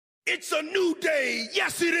It's a new day.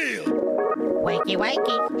 Yes, it is. Wakey,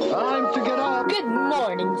 wakey. Time to get up. Good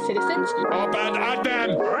morning, citizens. Open and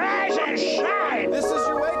then rise and shine. This is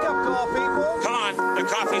your wake-up call, people. Come on, the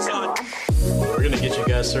coffee's on. We're going to get you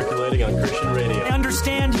guys circulating on Christian radio. I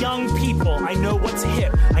understand young people. I know what's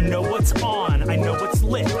hip. I know what's on. I know what's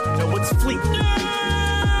lit. I know what's fleet.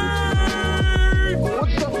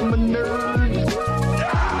 What's up, my nerd?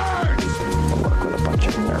 I work with a bunch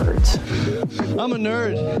of nerds. I'm a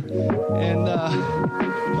nerd, and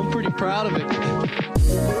I'm pretty proud of it.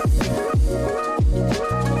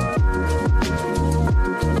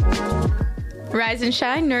 Rise and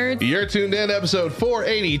shine, nerds. You're tuned in to episode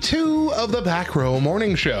 482 of the Back Row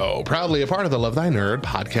Morning Show, proudly a part of the Love Thy Nerd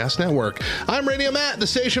podcast network. I'm Radio Matt, the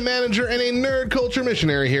station manager and a nerd culture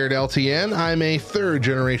missionary here at LTN. I'm a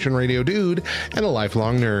third-generation radio dude and a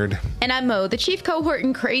lifelong nerd. And I'm Mo, the chief cohort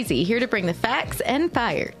and crazy, here to bring the facts and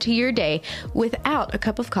fire to your day without a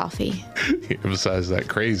cup of coffee. You emphasize that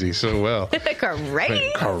crazy so well.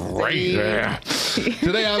 Crazy. Crazy.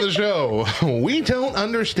 Today on the show, we don't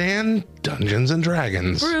understand Dungeons and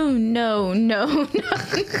Dragons. Brew, no.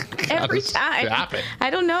 Every time. Stop it.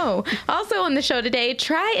 I don't know. Also on the show today,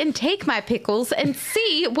 try and take my pickles and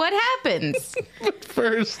see what happens. But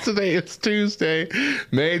first, today it's Tuesday,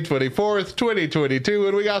 May 24th, 2022,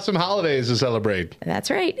 and we got some holidays to celebrate.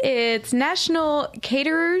 That's right. It's National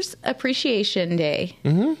Caterers Appreciation Day.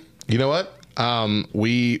 Mm-hmm. You know what? When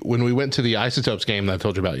we went to the Isotopes game that I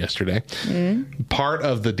told you about yesterday, part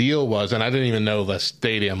of the deal was, and I didn't even know the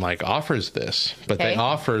stadium offers this, but they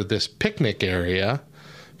offer this picnic area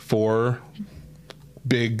for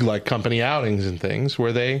big company outings and things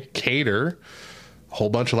where they cater a whole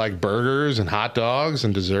bunch of burgers and hot dogs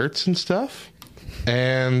and desserts and stuff.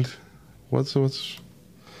 And what's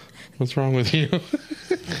wrong with you?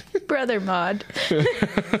 Brother Mod.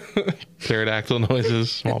 Pterodactyl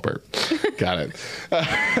noises, small burp. Got it.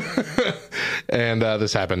 And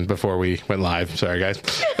this happened before we went live. Sorry, guys.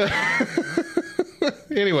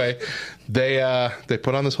 Anyway, they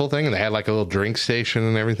put on this whole thing, and they had a little drink station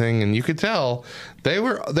and everything, and you could tell they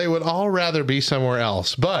would all rather be somewhere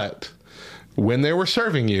else, but when they were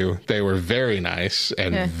serving you, they were very nice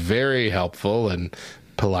and very helpful and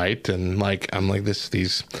polite, and I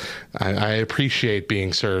appreciate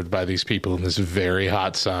being served by these people in this very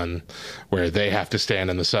hot sun where they have to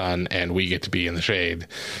stand in the sun and we get to be in the shade.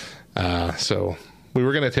 So we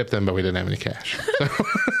were going to tip them, but we didn't have any cash. So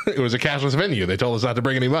it was a cashless venue. They told us not to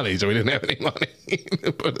bring any money, so we didn't have any money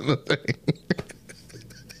to put in the thing.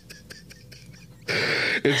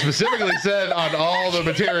 It specifically said on all the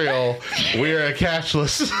material, we're a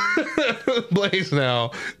cashless place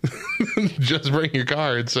now. Just bring your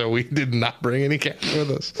card. So we did not bring any cash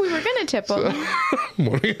with us. We were going to tip them.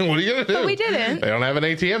 What are you going to do? But we didn't. They don't have an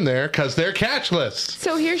ATM there because they're cashless.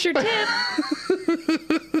 So here's your tip.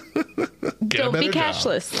 Don't be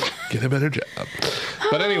cashless. Get a better job.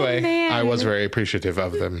 But anyway, I was very appreciative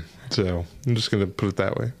of them. So I'm just going to put it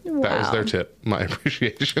that way. Wow. That was their tip. My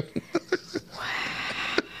appreciation. Wow.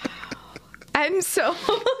 I'm so...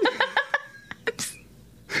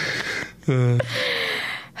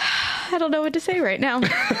 I don't know what to say right now. What's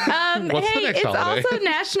the next holiday? It's also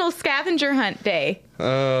National Scavenger Hunt Day.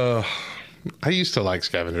 I used to like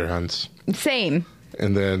scavenger hunts. Same.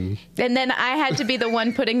 And then I had to be the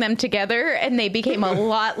one putting them together, and they became a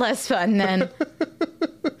lot less fun then.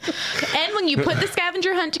 And when you put the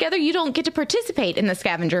scavenger hunt together, you don't get to participate in the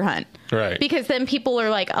scavenger hunt. Right. Because then people are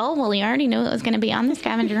like, oh, well, you already knew it was going to be on the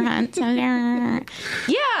scavenger hunt. So, yeah,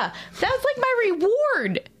 that's my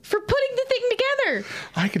reward for putting the thing together.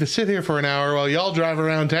 I get to sit here for an hour while y'all drive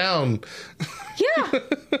around town. Yeah.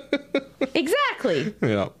 Exactly.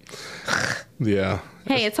 Yeah. Yeah.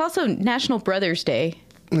 Hey, it's also National Brothers Day.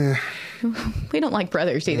 Yeah. We don't like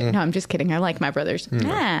brothers either. No, I'm just kidding. I like my brothers. No.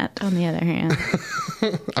 Matt, on the other hand.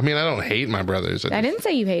 I mean, I don't hate my brothers. I didn't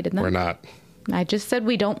say you hated them. We're not. I just said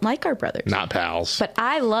we don't like our brothers. Not pals. But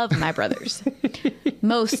I love my brothers.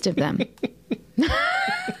 Most of them.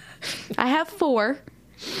 I have 4.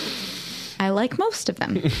 I like most of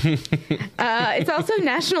them. It's also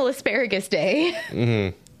National Asparagus Day.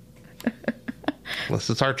 Mm-hmm. Unless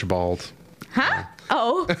it's Archibald. Huh?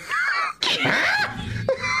 Oh.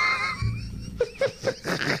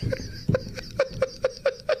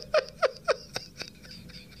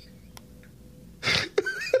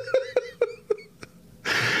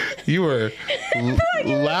 You were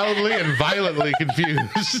loudly and violently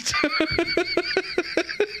confused. I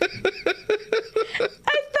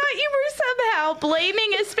thought you were somehow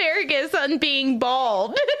blaming asparagus on being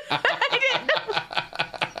bald. I didn't know.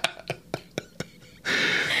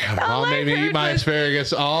 Mom made me eat my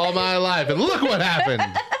asparagus all my life, and look what happened.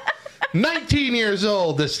 19 years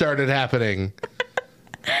old, this started happening.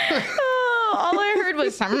 Oh, all I heard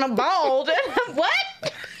was something bald.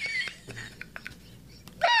 What?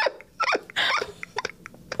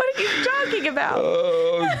 What are you talking about?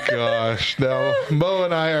 Oh, gosh. Now, Mo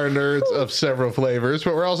and I are nerds of several flavors,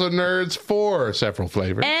 but we're also nerds for several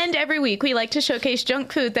flavors. And every week we like to showcase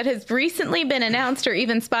junk food that has recently been announced or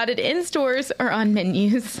even spotted in stores or on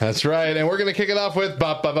menus. That's right. And we're going to kick it off with the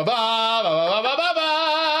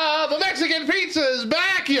Mexican pizza is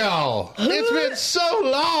back, y'all. It's been so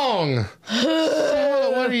long.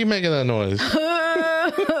 What are you making that noise?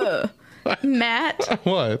 Matt.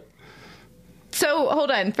 What? So,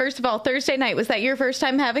 hold on. First of all, Thursday night, was that your first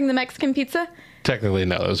time having the Mexican pizza? Technically,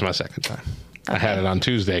 no. It was my second time. Okay. I had it on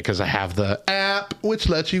Tuesday because I have the app, which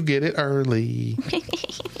lets you get it early.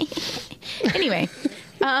 Anyway,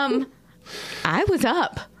 I was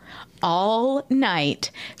up all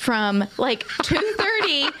night from like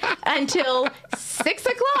 2:30 until 6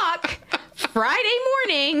 o'clock Friday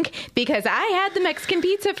morning because I had the Mexican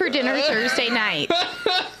pizza for dinner Thursday night.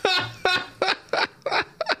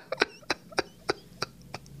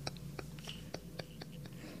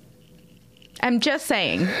 I'm just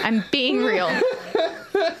saying. I'm being real.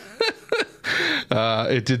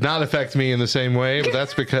 It did not affect me in the same way, but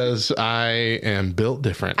that's because I am built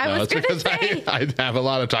different. It's because I have a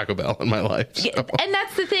lot of Taco Bell in my life. So. And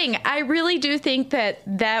that's the thing. I really do think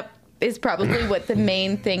that is probably what the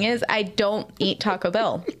main thing is. I don't eat Taco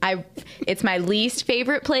Bell. It's my least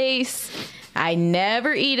favorite place. I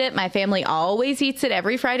never eat it. My family always eats it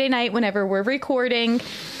every Friday night whenever we're recording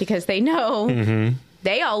because they know. Mm-hmm.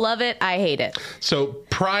 They all love it. I hate it. So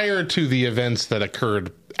prior to the events that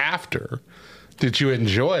occurred after, did you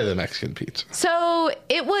enjoy the Mexican pizza? So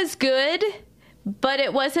it was good, but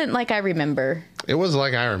it wasn't like I remember. It was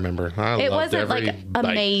like I remember. It wasn't like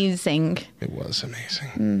amazing. It was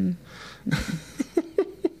amazing.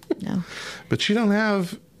 No. But you don't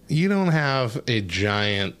have a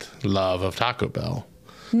giant love of Taco Bell.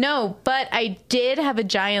 No, but I did have a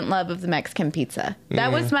giant love of the Mexican pizza.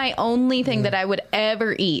 That was my only thing that I would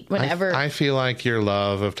ever eat whenever. I feel like your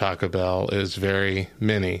love of Taco Bell is very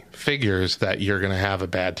many figures that you're going to have a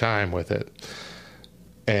bad time with it.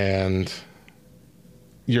 And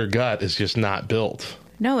your gut is just not built.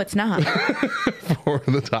 No, it's not. For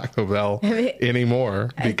the Taco Bell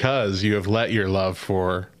anymore because you have let your love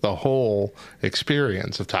for the whole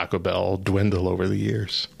experience of Taco Bell dwindle over the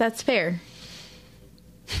years. That's fair.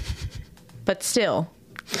 But still,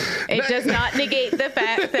 it does not negate the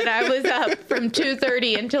fact that I was up from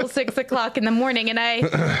 2:30 until 6 o'clock in the morning. And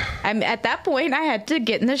I'm at that point, I had to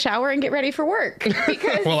get in the shower and get ready for work.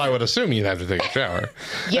 Because, well, I would assume you'd have to take a shower.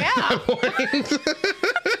 Yeah.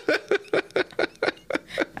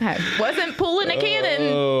 I wasn't pulling a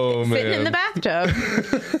cannon sitting in the bathtub.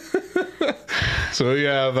 So we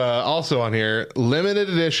have also on here, limited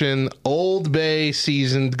edition Old Bay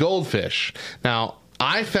seasoned goldfish. Now,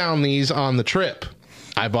 I found these on the trip.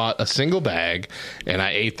 I bought a single bag and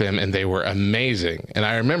I ate them and they were amazing. And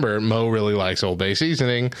I remember Mo really likes Old Bay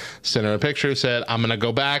seasoning. Sent her a picture, said, I'm going to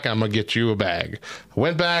go back. I'm going to get you a bag. I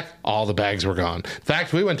went back. All the bags were gone. In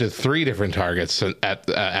fact, we went to 3 different Targets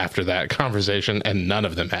after that conversation and none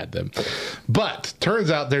of them had them. But turns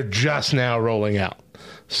out they're just now rolling out.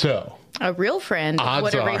 So a real friend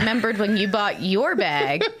would have remembered when you bought your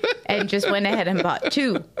bag and just went ahead and bought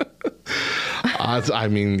 2. I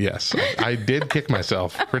mean, yes, I did kick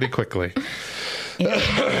myself pretty quickly.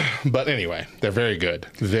 Yeah. But anyway, they're very good.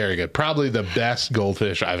 Very good. Probably the best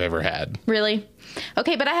goldfish I've ever had. Really?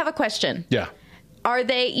 Okay, but I have a question. Yeah. Are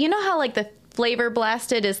they, you know how like the flavor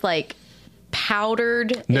blasted is like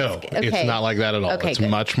powdered? No, it's not like that at all. Okay, it's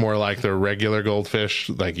much more like the regular goldfish.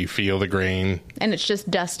 Like you feel the grain. And it's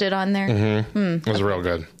just dusted on there? Mm-hmm. It was real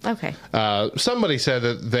good. Okay. Somebody said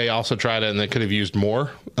that they also tried it and they could have used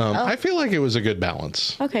more. I feel like it was a good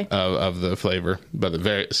balance of the flavor,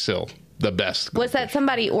 but still the best goldfish. Was that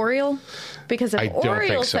somebody Oriole? Because if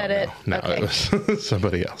Oriole said it. No, it was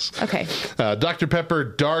somebody else. Okay. Dr. Pepper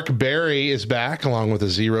Dark Berry is back along with a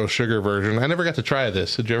 0 sugar version. I never got to try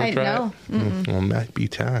this. Did you ever try it? No. Well, might be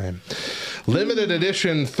time. Limited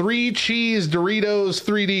edition 3 cheese Doritos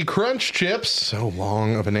 3D Crunch Chips. So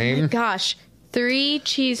long of a name. Oh my gosh. 3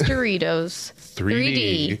 cheese Doritos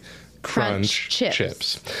 3D Crunch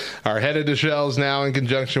Chips are headed to shelves now in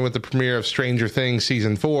conjunction with the premiere of Stranger Things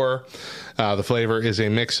Season 4. The flavor is a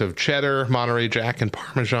mix of cheddar, Monterey Jack, and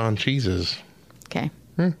Parmesan cheeses. Okay.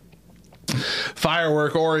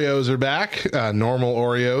 Firework Oreos are back. Normal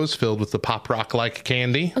Oreos filled with the Pop Rock-like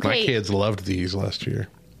candy. Okay. My kids loved these last year.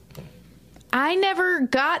 I never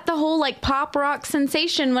got the whole like Pop Rock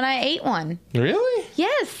sensation when I ate one. Really?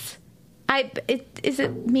 Yes. Is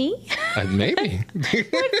it me? Maybe.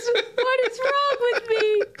 What is wrong with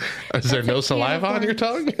me? Is there no saliva on your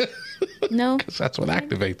tongue? No. Because that's what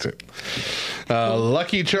activates it.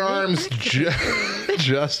 Lucky Charms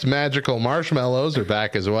Just Magical Marshmallows are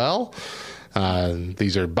back as well.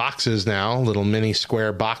 These are boxes now, little mini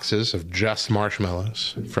square boxes of just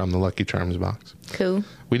marshmallows from the Lucky Charms box. Cool.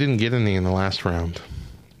 We didn't get any in the last round,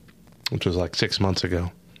 which was like 6 months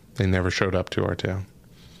ago. They never showed up to our town.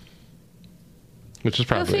 Which is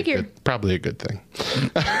probably a good thing.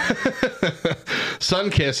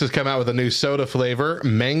 Sunkist has come out with a new soda flavor,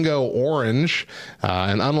 Mango Orange.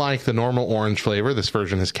 And unlike the normal orange flavor, this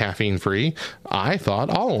version is caffeine-free. I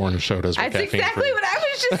thought all orange sodas were caffeine-free. That's exactly what I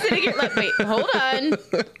was just sitting here like, wait, hold on.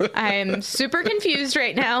 I am super confused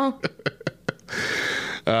right now.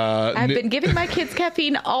 I've been giving my kids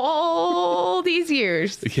caffeine all these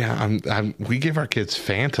years. Yeah, we give our kids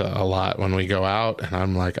Fanta a lot when we go out, and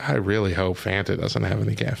I'm like, I really hope Fanta doesn't have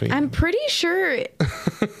any caffeine. I'm pretty sure.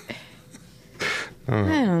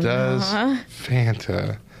 Does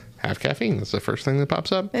Fanta have caffeine? That's the first thing that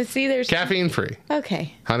pops up. Let's see, there's caffeine free.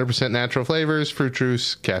 Okay. 100% natural flavors, fruit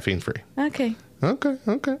juice, caffeine free. Okay. Okay.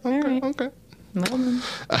 Right. Okay. Well,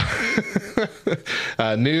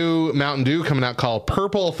 new Mountain Dew coming out called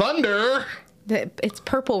Purple Thunder. It's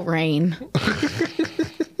Purple Rain.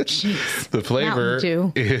 Jeez. The flavor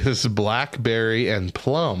is blackberry and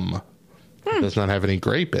plum. It does not have any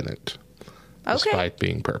grape in it, despite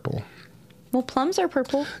being purple. Well, plums are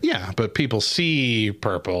purple. Yeah, but people see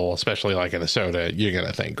purple, especially like in a soda, you're going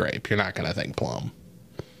to think grape. You're not going to think plum.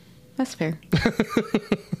 That's fair.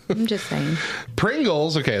 I'm just saying.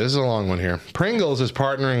 Pringles, okay, this is a long one here. Pringles is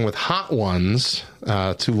partnering with Hot Ones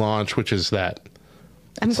to launch, which is that.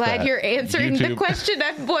 I'm glad you're answering the question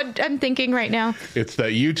I'm thinking right now. It's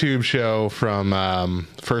that YouTube show from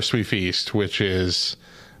First We Feast, which is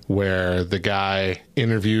where the guy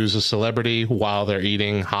interviews a celebrity while they're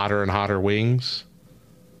eating hotter and hotter wings.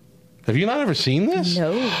 Have you not ever seen this?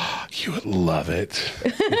 No. You would love it.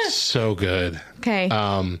 It's so good. Okay.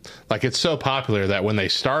 Like, it's so popular that when they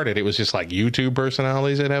started, it was just like YouTube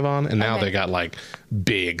personalities they'd have on, and now they got like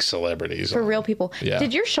big celebrities for real people. Yeah.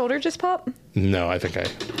 Did your shoulder just pop? No, I think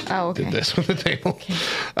I did this with the table. Okay.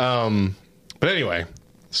 But anyway,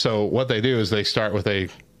 so what they do is they start with a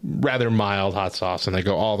rather mild hot sauce, and they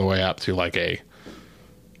go all the way up to like a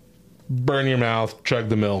burn your mouth, chug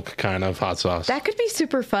the milk kind of hot sauce. That could be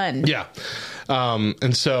super fun. Yeah.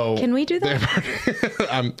 And so can we do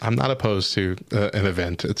that? I'm not opposed to an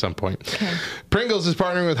event at some point. Okay. Pringles is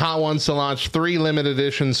partnering with Hot Ones to launch 3 limited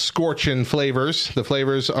edition Scorchin flavors. The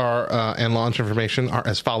flavors are and launch information are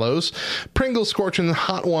as follows: Pringles Scorchin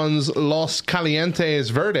Hot Ones Los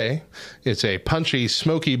Calientes Verde. It's a punchy,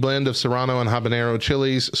 smoky blend of serrano and habanero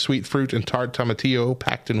chilies, sweet fruit, and tart tomatillo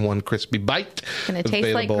packed in one crispy bite. It's gonna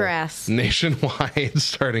taste like grass. Nationwide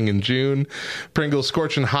starting in June. Pringles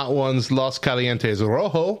Scorchin Hot Ones Los Calientes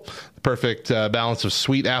Rojo. Perfect balance of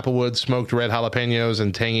sweet applewood, smoked red jalapenos,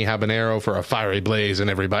 and tangy habanero for a fiery blaze in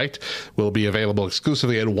every bite. Will be available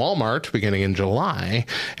exclusively at Walmart beginning in July.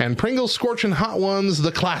 And Pringles Scorchin Hot Ones,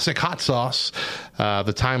 the classic hot sauce.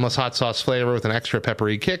 The timeless hot sauce flavor with an extra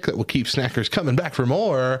peppery kick that will keep snackers coming back for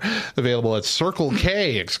more. Available at Circle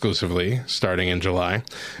K exclusively starting in July.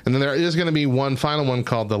 And then there is going to be one final one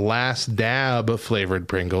called the Last Dab flavored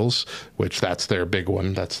Pringles, which that's their big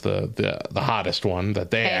one. That's the hottest one that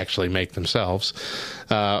they actually make themselves.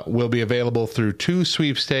 Will be available through 2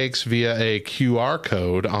 sweepstakes via a QR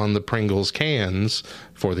code on the Pringles cans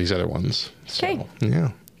for these other ones. So,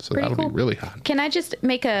 yeah. So that'll be really hot. Can I just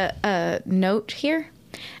make a note here?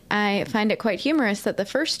 I find it quite humorous that the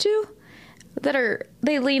first 2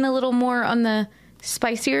 they lean a little more on the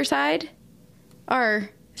spicier side are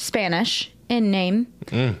Spanish in name.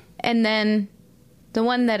 And then the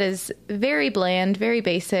one that is very bland, very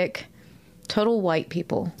basic, total white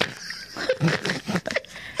people.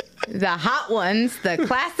 The hot ones, the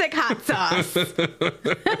classic hot sauce.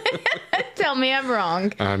 Tell me I'm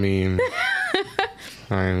wrong. I mean,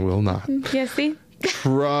 I will not. Yeah, see?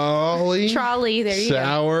 Trolley, there you go.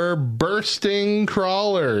 Sour bursting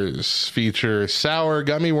crawlers feature sour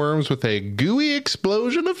gummy worms with a gooey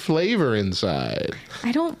explosion of flavor inside.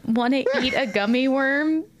 I don't want to eat a gummy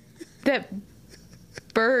worm that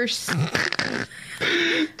bursts.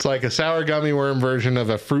 It's like a sour gummy worm version of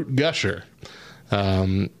a fruit gusher.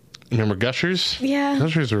 Remember Gushers? Yeah.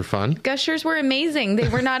 Gushers were fun. Gushers were amazing. They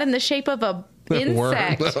were not in the shape of a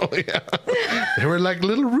insect. Worm, though, yeah. They were like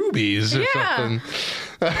little rubies or something.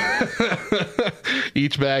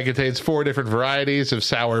 Each bag contains 4 different varieties of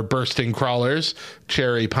sour bursting crawlers: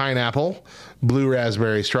 cherry pineapple, blue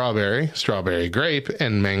raspberry strawberry, strawberry grape,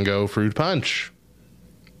 and mango fruit punch.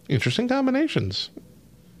 Interesting combinations.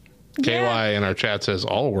 Yeah. KY in our chat says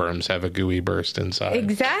all worms have a gooey burst inside.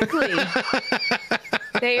 Exactly.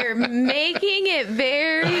 They are making it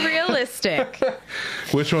very realistic.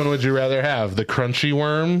 Which one would you rather have, the crunchy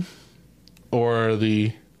worm or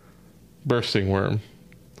the bursting worm?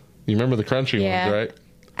 You remember the crunchy ones, right?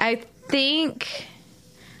 I think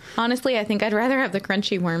I'd rather have the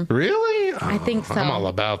crunchy worm. Really? I think so. I'm all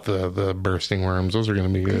about the bursting worms. Those are going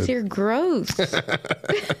to be good. Because you're gross.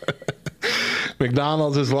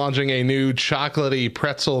 McDonald's is launching a new chocolatey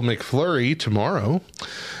pretzel McFlurry tomorrow.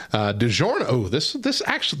 DiGiorno. Oh,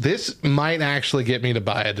 this might actually get me to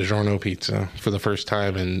buy a DiGiorno pizza for the first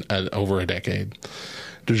time in over a decade.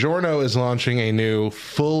 DiGiorno is launching a new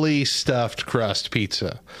fully stuffed crust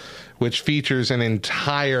pizza, which features an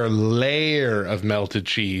entire layer of melted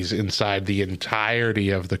cheese inside the entirety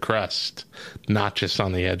of the crust, not just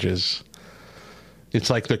on the edges. It's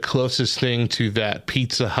like the closest thing to that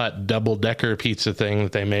Pizza Hut double-decker pizza thing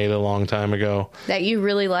that they made a long time ago. That you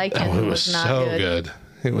really liked and it was not so good. good.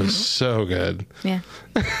 It was so good. Yeah.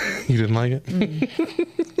 You didn't like it?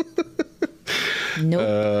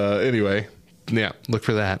 Nope. Anyway, yeah, look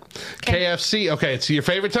for that. Okay. KFC. Okay, it's your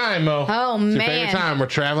favorite time, Mo. Oh, It's your man. favorite time. We're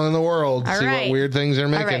traveling the world to All see right. what weird things they're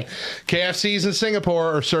making. right. KFC's in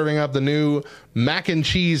Singapore are serving up the new mac and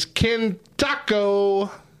cheese Kintaco.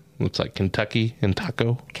 Looks like Kentucky and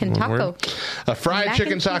taco. Kintaco. One word. A fried Mac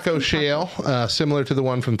chicken and cheese taco Kintaco. shell, similar to the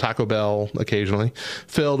one from Taco Bell occasionally,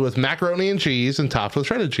 filled with macaroni and cheese and topped with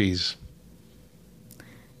shredded cheese.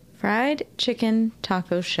 Fried chicken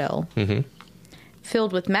taco shell. Mm-hmm.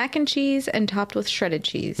 Filled with mac and cheese and topped with shredded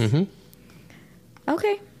cheese. Mm-hmm.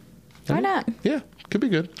 Okay. Why not? Yeah, could be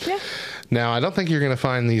good. Yeah. Now, I don't think you're going to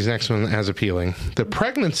find these next one as appealing. The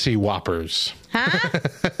pregnancy Whoppers. Huh?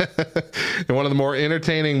 In one of the more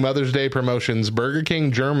entertaining Mother's Day promotions, Burger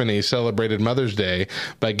King Germany celebrated Mother's Day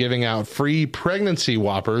by giving out free pregnancy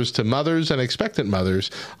Whoppers to mothers and expectant mothers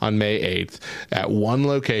on May 8th at one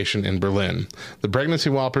location in Berlin. The pregnancy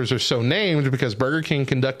Whoppers are so named because Burger King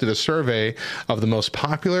conducted a survey of the most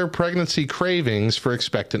popular pregnancy cravings for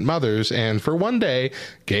expectant mothers and for one day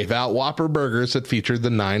gave out Whopper burgers that featured the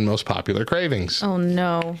 9 most popular cravings. Oh,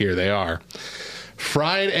 no. Here they are.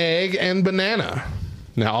 Fried egg and banana.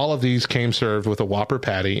 Now, all of these came served with a Whopper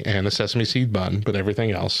patty and a sesame seed bun, but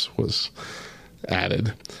everything else was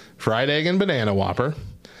added. Fried egg and banana Whopper.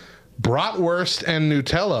 Bratwurst and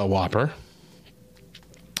Nutella Whopper.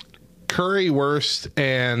 Currywurst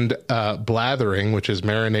and blathering, which is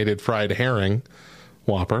marinated fried herring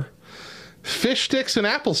Whopper. Fish sticks and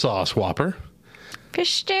applesauce Whopper.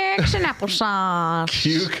 Fish sticks and applesauce.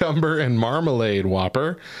 Cucumber and marmalade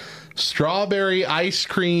Whopper. Strawberry ice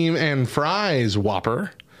cream and fries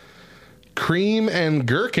Whopper. Cream and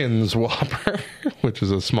gherkins Whopper, which is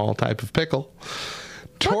a small type of pickle.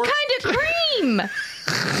 What kind of cream?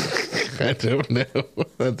 I don't know.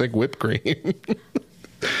 I think whipped cream.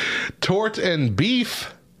 Tort and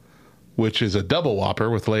beef, which is a double Whopper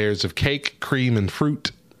with layers of cake, cream, and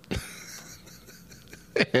fruit.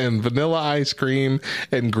 And vanilla ice cream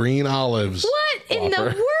and green olives. What in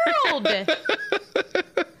Whopper. the world?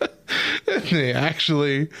 They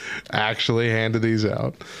actually handed these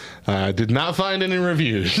out. I did not find any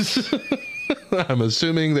reviews. I'm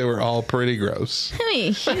assuming they were all pretty gross.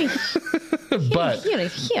 But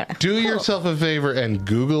do yourself a favor and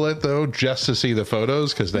Google it, though, just to see the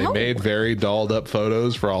photos, because they made very dolled up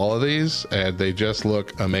photos for all of these, and they just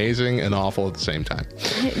look amazing and awful at the same time.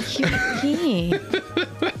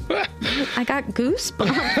 I got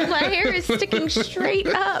goosebumps. My hair is sticking straight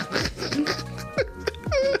up.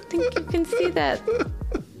 I think you can see that.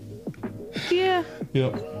 Yeah.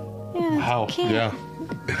 Yep. Yeah. Wow. Can't. Yeah.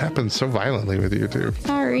 It happens so violently with you, too.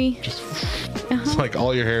 Sorry. It's like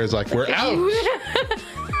all your hair is like, we're out.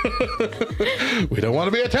 We don't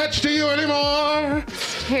want to be attached to you anymore.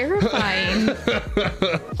 Terrifying.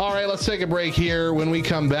 All right, let's take a break here. When we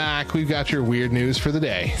come back, we've got your weird news for the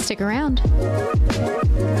day. Stick around.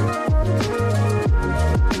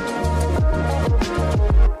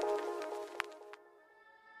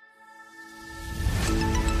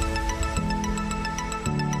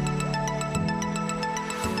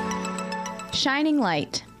 Shining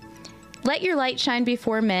light. Let your light shine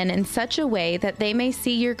before men in such a way that they may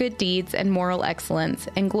see your good deeds and moral excellence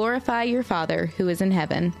and glorify your Father who is in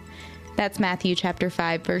heaven. That's Matthew chapter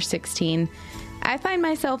 5, verse 16. I find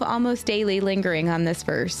myself almost daily lingering on this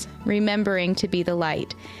verse, remembering to be the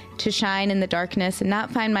light, to shine in the darkness and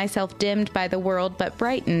not find myself dimmed by the world, but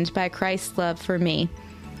brightened by Christ's love for me.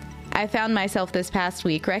 I found myself this past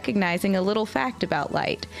week recognizing a little fact about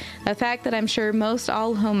light, a fact that I'm sure most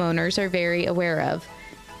all homeowners are very aware of.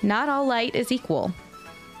 Not all light is equal.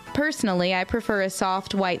 Personally, I prefer a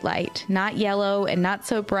soft white light, not yellow and not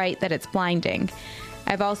so bright that it's blinding.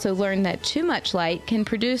 I've also learned that too much light can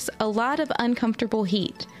produce a lot of uncomfortable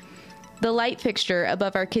heat. The light fixture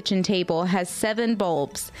above our kitchen table has 7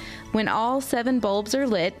 bulbs. When all 7 bulbs are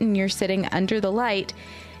lit and you're sitting under the light,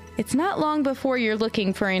 it's not long before you're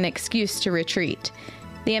looking for an excuse to retreat.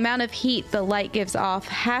 The amount of heat the light gives off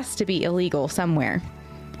has to be illegal somewhere.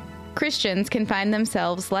 Christians can find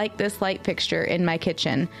themselves like this light fixture in my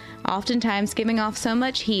kitchen, oftentimes giving off so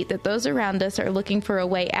much heat that those around us are looking for a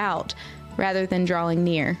way out rather than drawing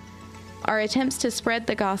near. Our attempts to spread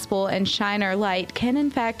the gospel and shine our light can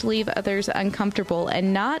in fact leave others uncomfortable,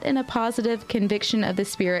 and not in a positive conviction of the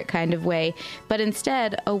Spirit kind of way, but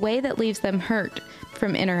instead a way that leaves them hurt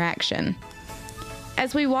from interaction.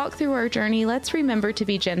 As we walk through our journey, let's remember to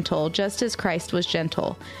be gentle, just as Christ was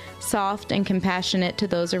gentle, soft and compassionate to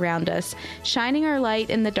those around us, shining our light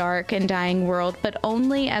in the dark and dying world, but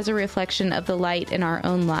only as a reflection of the light in our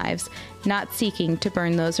own lives, not seeking to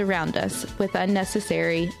burn those around us with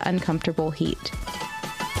unnecessary, uncomfortable heat.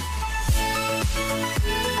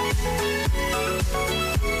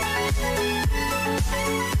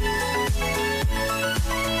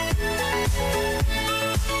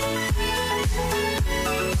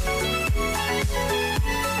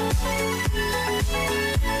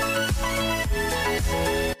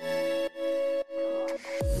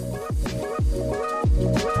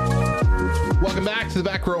 Welcome back to the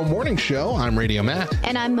Back Row Morning Show. I'm Radio Matt.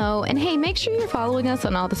 And I'm Mo. And hey, make sure you're following us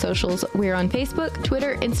on all the socials. We're on Facebook,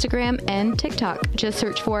 Twitter, Instagram, and TikTok. Just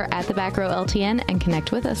search for @TheBackRowLTN and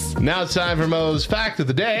connect with us. Now it's time for Mo's Fact of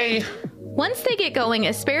the Day. Once they get going,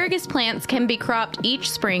 asparagus plants can be cropped each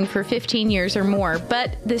spring for 15 years or more,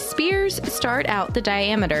 but the spears start out the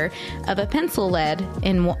diameter of a pencil lead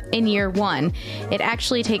in year 1. It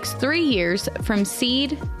actually takes 3 years from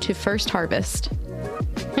seed to first harvest.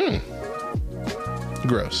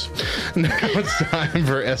 Gross. Now it's time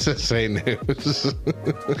for SSA News.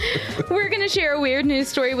 We're going to share a weird news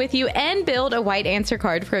story with you and build a white answer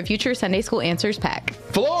card for a future Sunday School Answers pack.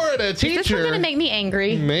 Florida teacher. Is this one going to make me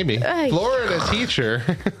angry? Maybe. Florida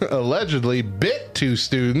teacher allegedly bit 2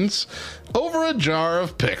 students over a jar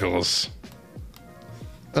of pickles.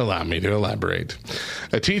 Allow me to elaborate.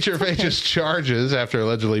 A teacher faces charges after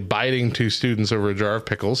allegedly biting 2 students over a jar of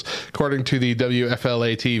pickles. According to the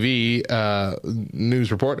WFLA TV news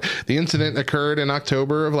report, the incident occurred in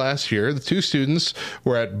October of last year. The 2 students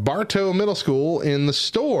were at Bartow Middle School in the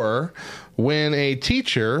store when a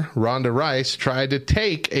teacher, Rhonda Rice, tried to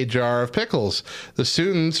take a jar of pickles. The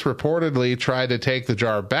students reportedly tried to take the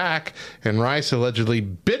jar back, and Rice allegedly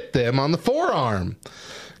bit them on the forearm.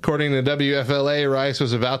 According to WFLA, Rice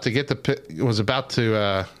was about to get the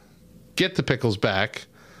pickles back.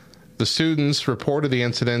 The students reported the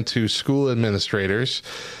incident to school administrators.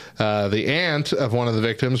 The aunt of one of the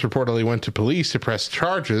victims reportedly went to police to press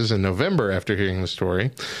charges in November after hearing the story.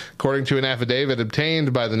 According to an affidavit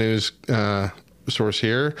obtained by the news source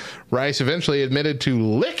here, Rice eventually admitted to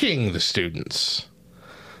licking the students,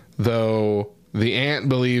 though the aunt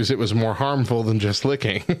believes it was more harmful than just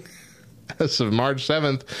licking. As of March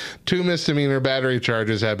 7th, 2 misdemeanor battery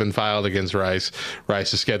charges have been filed against Rice.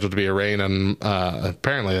 Rice is scheduled to be arraigned on,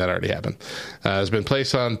 apparently that already happened, has been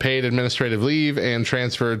placed on paid administrative leave and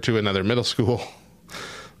transferred to another middle school.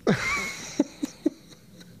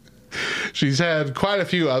 She's had quite a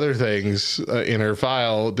few other things in her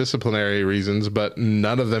file, disciplinary reasons, but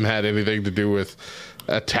none of them had anything to do with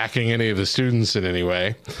attacking any of the students in any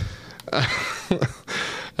way.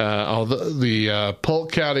 Although the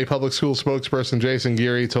Polk County Public School spokesperson Jason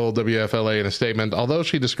Geary told WFLA in a statement, although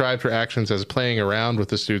she described her actions as playing around with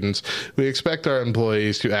the students, we expect our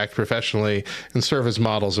employees to act professionally and serve as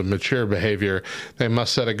models of mature behavior. They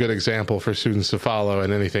must set a good example for students to follow,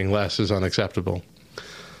 and anything less is unacceptable.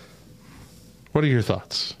 What are your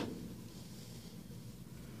thoughts?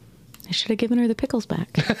 I should have given her the pickles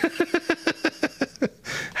back.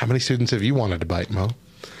 How many students have you wanted to bite, Mo?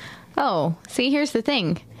 Oh, see, here's the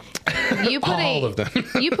thing. You put All of them.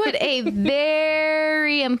 You put a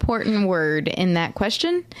very important word in that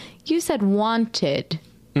question. You said wanted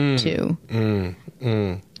to.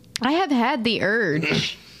 I have had the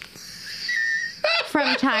urge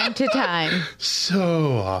from time to time.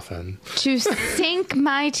 So often. To sink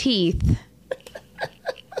my teeth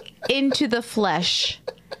into the flesh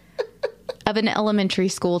of an elementary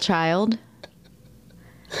school child.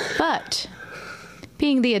 But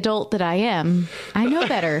being the adult that I am, I know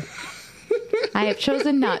better. I have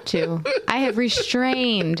chosen not to. I have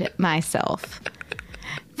restrained myself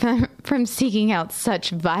from seeking out such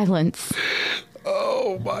violence.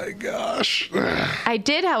 Oh my gosh. I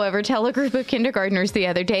did, however, tell a group of kindergartners the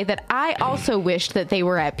other day that I also wished that they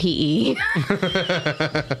were at PE.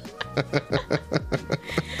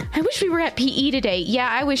 I wish we were at PE today. Yeah,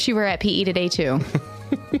 I wish you were at PE today, too.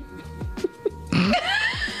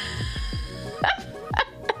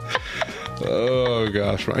 Oh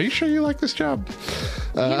gosh. Are you sure you like this job?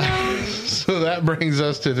 So that brings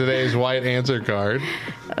us to today's white answer card.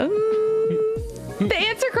 The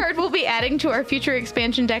answer card we'll be adding to our future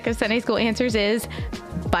expansion deck of Sunday School Answers is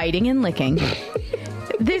biting and licking.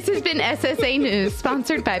 This has been SSA News,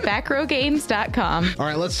 sponsored by BackRowGames.com. All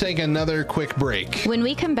right, let's take another quick break. When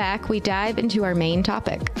we come back, we dive into our main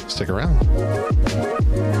topic. Stick around.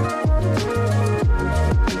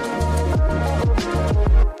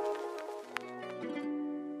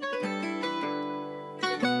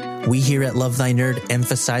 We here at Love Thy Nerd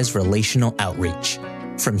emphasize relational outreach.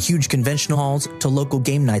 From huge convention halls to local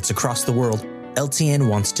game nights across the world, LTN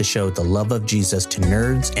wants to show the love of Jesus to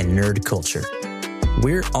nerds and nerd culture.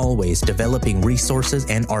 We're always developing resources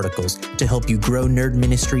and articles to help you grow nerd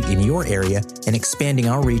ministry in your area and expanding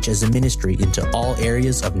our reach as a ministry into all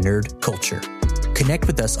areas of nerd culture. Connect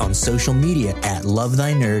with us on social media at Love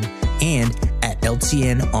Thy Nerd and at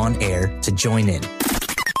LTN On Air to join in.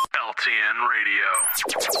 LTN Radio.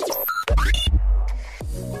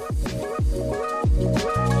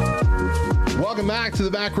 Welcome back to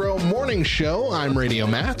the Back Row Morning Show. I'm Radio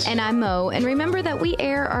Matt. And I'm Mo. And remember that we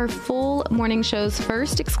air our full morning shows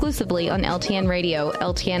first exclusively on LTN Radio,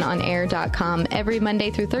 LTNOnAir.com, every Monday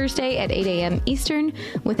through Thursday at 8 a.m. Eastern,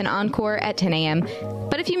 with an encore at 10 a.m.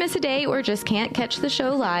 But if you miss a day or just can't catch the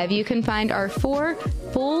show live, you can find our 4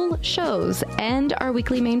 full shows and our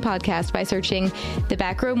weekly main podcast by searching The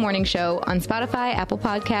Back Row Morning Show on Spotify, Apple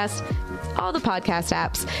Podcasts, all the podcast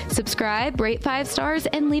apps. Subscribe, rate 5 stars,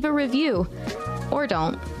 and leave a review. Or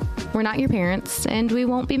don't. We're not your parents, and we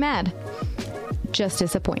won't be mad. Just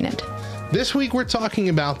disappointed. This week, we're talking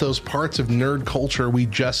about those parts of nerd culture we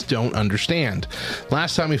just don't understand.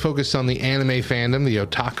 Last time we focused on the anime fandom, the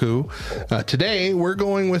otaku. Today, we're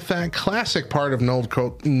going with that classic part of nerd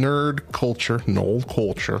culture,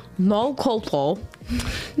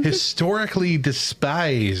 historically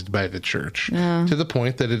despised by the church, to the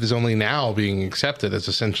point that it is only now being accepted as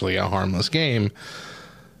essentially a harmless game.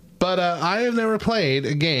 But I have never played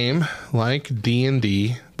a game like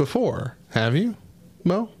D&D before. Have you,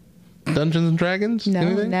 Mo? Dungeons and Dragons? No,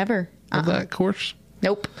 anything? Never. Of that course?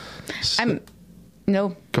 Nope.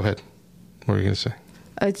 No. Go ahead. What were you going to say?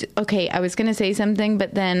 Okay, I was going to say something,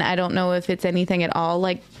 but then I don't know if it's anything at all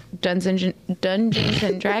like Dungeons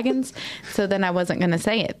and Dragons. So then I wasn't going to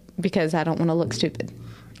say it because I don't want to look stupid.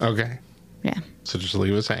 Okay. Yeah. So just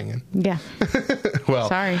leave us hanging. Yeah. Well,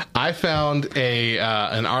 sorry. I found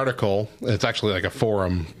an article. It's actually like a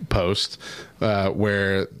forum post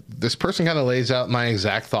where this person kind of lays out my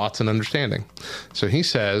exact thoughts and understanding. So he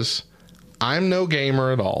says, I'm no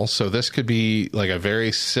gamer at all, so this could be like a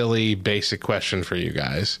very silly, basic question for you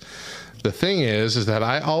guys. The thing is that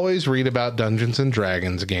I always read about Dungeons and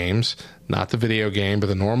Dragons games, not the video game, but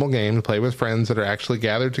the normal game to play with friends that are actually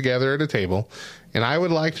gathered together at a table, and I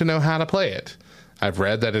would like to know how to play it. I've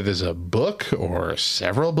read that it is a book or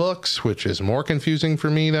several books, which is more confusing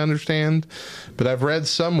for me to understand, but I've read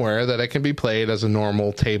somewhere that it can be played as a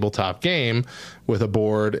normal tabletop game with a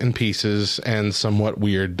board and pieces and somewhat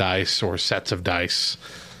weird dice or sets of dice.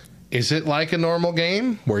 Is it like a normal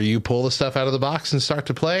game where you pull the stuff out of the box and start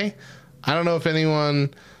to play? I don't know if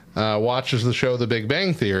anyone watches the show The Big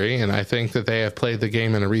Bang Theory, and I think that they have played the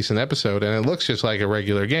game in a recent episode, and it looks just like a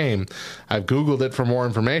regular game. I've Googled it for more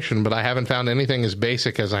information, but I haven't found anything as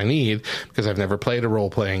basic as I need because I've never played a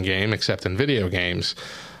role-playing game except in video games.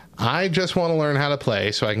 I just want to learn how to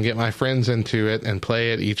play so I can get my friends into it and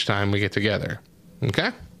play it each time we get together.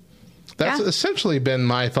 Okay? That's essentially been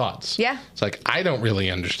my thoughts. Yeah. It's like, I don't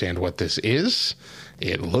really understand what this is.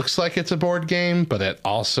 It looks like it's a board game, but it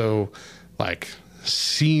also, like,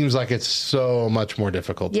 seems like it's so much more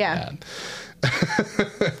difficult than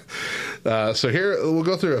that. So here, we'll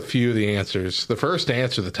go through a few of the answers. The first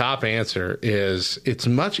answer, the top answer, is it's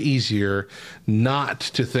much easier not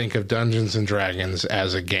to think of Dungeons and Dragons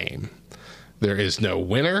as a game. There is no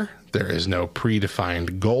winner. There is no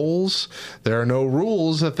predefined goals. There are no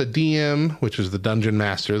rules that the DM, which is the dungeon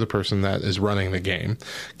master, the person that is running the game,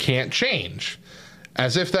 can't change.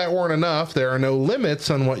 As if that weren't enough, there are no limits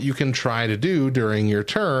on what you can try to do during your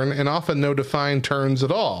turn, and often no defined turns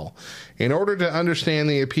at all. In order to understand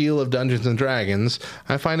the appeal of Dungeons & Dragons,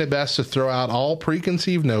 I find it best to throw out all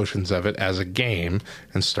preconceived notions of it as a game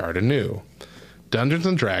and start anew. Dungeons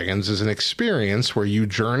 & Dragons is an experience where you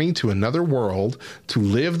journey to another world to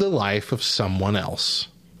live the life of someone else.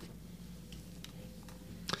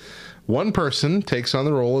 One person takes on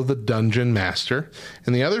the role of the Dungeon Master,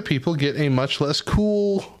 and the other people get a much less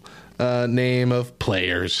cool name of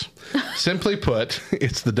players. Simply put,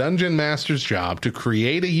 it's the Dungeon Master's job to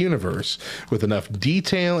create a universe with enough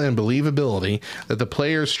detail and believability that the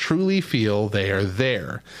players truly feel they are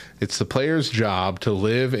there. It's the player's job to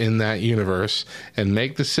live in that universe and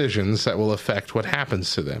make decisions that will affect what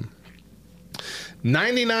happens to them.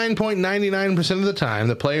 99.99% of the time,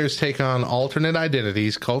 the players take on alternate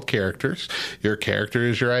identities called characters. Your character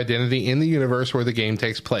is your identity in the universe where the game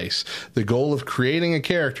takes place. The goal of creating a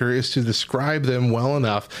character is to describe them well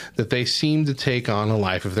enough that they seem to take on a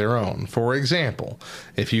life of their own. For example,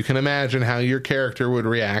 if you can imagine how your character would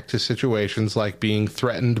react to situations like being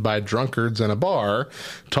threatened by drunkards in a bar,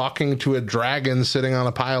 talking to a dragon sitting on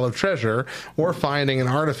a pile of treasure, or finding an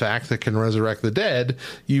artifact that can resurrect the dead,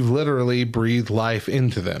 you've literally breathed life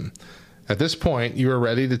into them. At this point, you are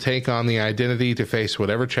ready to take on the identity to face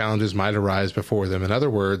whatever challenges might arise before them. In other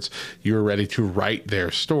words, you are ready to write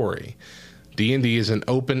their story. D&D is an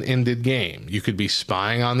open-ended game. You could be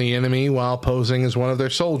spying on the enemy while posing as one of their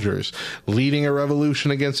soldiers, leading a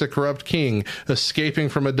revolution against a corrupt king, escaping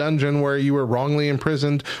from a dungeon where you were wrongly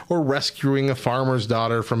imprisoned, or rescuing a farmer's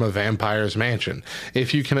daughter from a vampire's mansion.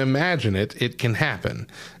 If you can imagine it, it can happen.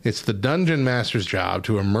 It's the Dungeon Master's job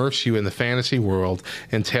to immerse you in the fantasy world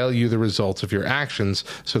and tell you the results of your actions,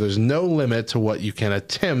 so there's no limit to what you can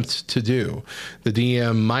attempt to do. The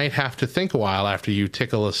DM might have to think a while after you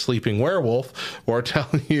tickle a sleeping werewolf, or tell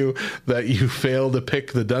you that you failed to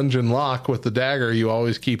pick the dungeon lock with the dagger you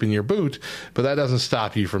always keep in your boot, but that doesn't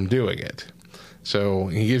stop you from doing it. So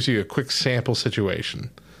he gives you a quick sample situation.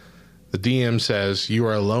 The DM says, you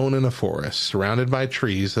are alone in a forest, surrounded by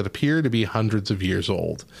trees that appear to be hundreds of years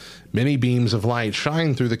old. Many beams of light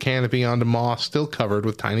shine through the canopy onto moss still covered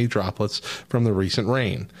with tiny droplets from the recent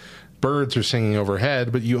rain. Birds are singing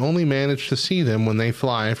overhead, but you only manage to see them when they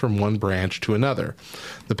fly from one branch to another.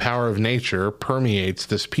 The power of nature permeates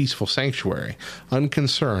this peaceful sanctuary,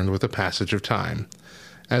 unconcerned with the passage of time.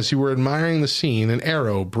 As you were admiring the scene, an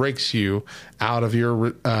arrow breaks you out of your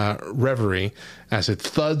reverie as it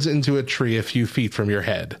thuds into a tree a few feet from your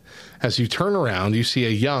head. As you turn around, you see a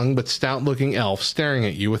young but stout-looking elf staring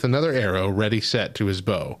at you with another arrow ready set to his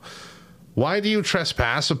bow. Why do you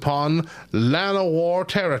trespass upon Llanowar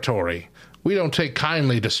territory? We don't take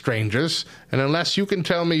kindly to strangers, and unless you can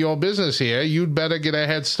tell me your business here, you'd better get a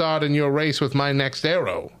head start in your race with my next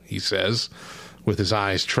arrow, he says, with his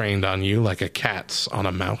eyes trained on you like a cat's on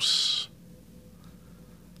a mouse.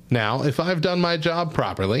 Now, if I've done my job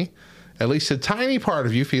properly, at least a tiny part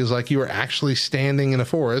of you feels like you are actually standing in a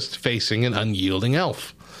forest facing an unyielding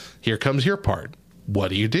elf. Here comes your part. What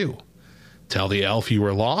do you do? Tell the elf you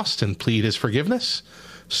were lost and plead his forgiveness?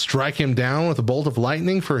 Strike him down with a bolt of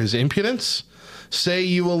lightning for his impudence? Say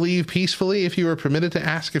you will leave peacefully if you are permitted to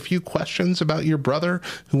ask a few questions about your brother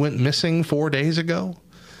who went missing 4 days ago?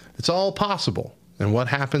 It's all possible, and what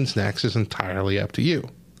happens next is entirely up to you.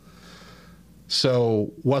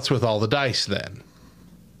 So, what's with all the dice then?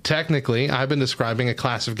 Technically, I've been describing a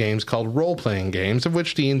class of games called role-playing games, of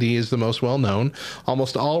which D&D is the most well-known.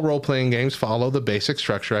 Almost all role-playing games follow the basic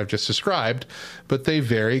structure I've just described, but they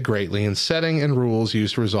vary greatly in setting and rules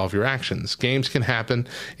used to resolve your actions. Games can happen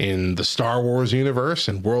in the Star Wars universe,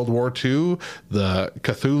 in World War II, the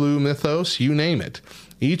Cthulhu mythos, you name it.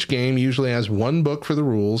 Each game usually has one book for the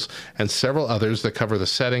rules and several others that cover the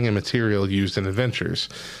setting and material used in adventures.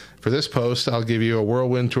 For this post, I'll give you a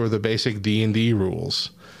whirlwind tour of the basic D&D rules.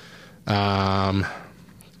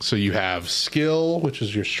 So you have skill, which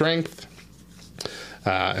is your strength,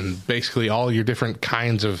 and basically all your different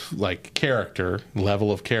kinds of like character,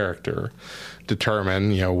 level of character,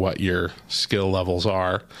 determine, what your skill levels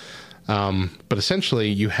are. But essentially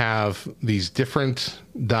you have these different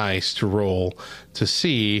dice to roll to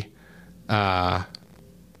see, they're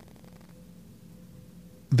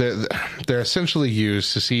essentially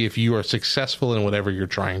used to see if you are successful in whatever you're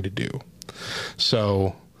trying to do.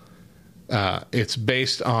 So, it's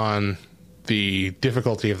based on the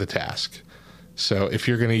difficulty of the task. So if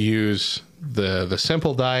you're going to use the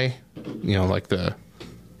simple die,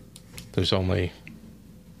 there's only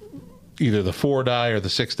either the 4 die or the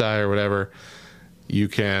 6 die or whatever, you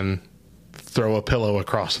can throw a pillow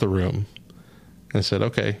across the room. and said,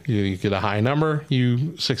 okay, you get a high number,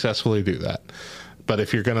 you successfully do that. But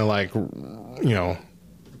if you're going to, like, you know,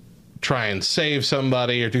 try and save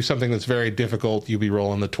somebody or do something that's very difficult, you'll be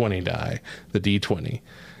rolling the 20 die, the D20.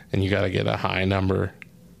 And you got to get a high number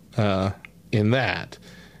in that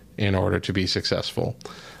in order to be successful.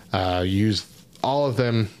 Use all of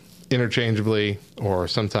them interchangeably or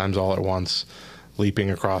sometimes all at once,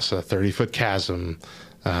 leaping across a 30-foot chasm,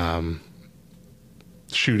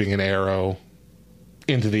 shooting an arrow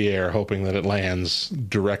into the air, hoping that it lands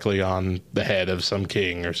directly on the head of some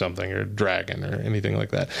king or something, or dragon or anything like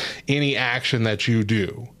that. Any action that you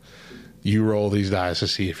do, you roll these dice to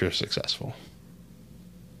see if you're successful.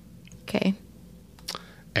 Okay.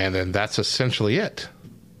 And then that's essentially it.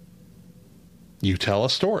 You tell a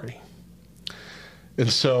story.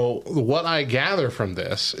 And so what I gather from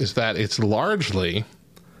this is that it's largely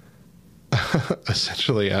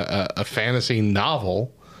essentially a fantasy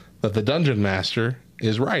novel that the Dungeon Master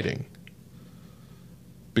is writing.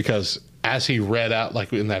 Because as he read out,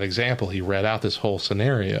 like in that example, he read out this whole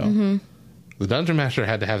scenario. The Dungeon Master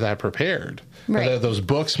had to have that prepared. Right. Those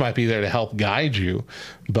books might be there to help guide you,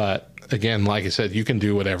 but again, like I said, you can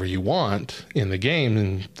do whatever you want in the game,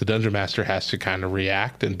 and the Dungeon Master has to kind of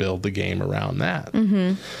react and build the game around that.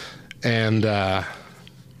 And I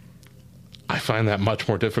find that much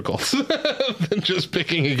more difficult than just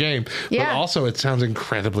picking a game. Yeah. But also, it sounds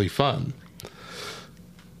incredibly fun.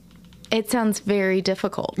 It sounds very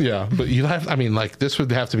difficult. Yeah, but you have, I mean, like, this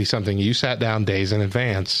would have to be something you sat down days in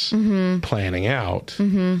advance planning out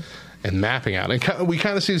and mapping out. And we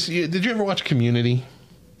kind of see this. Did you ever watch Community,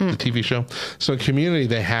 the TV show? So in Community,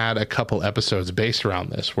 they had a couple episodes based around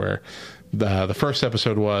this, where the first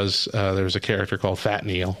episode was there was a character called Fat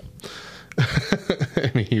Neil.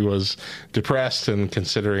 And he was depressed and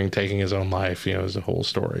considering taking his own life. You know, it was a whole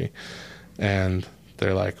story. And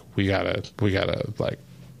they're like, we gotta like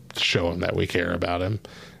show him that we care about him.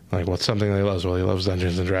 Like, what's something that he loves? Well, he loves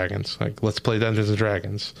Dungeons and Dragons. Like, let's play Dungeons and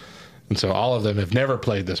Dragons. And so all of them have never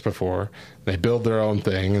played this before. They build their own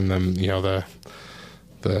thing, and then, you know,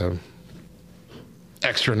 the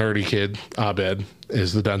extra nerdy kid, Abed,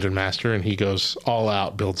 is the Dungeon Master, and he goes all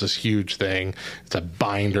out, builds this huge thing. It's a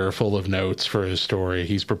binder full of notes for his story.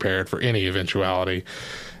 He's prepared for any eventuality.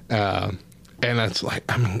 And it's like,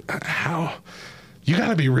 I mean, how... You got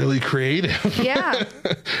to be really creative. Yeah.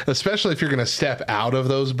 Especially if you're going to step out of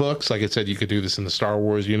those books. Like I said, you could do this in the Star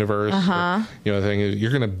Wars universe. Or, you know,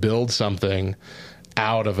 you're going to build something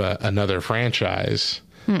out of another franchise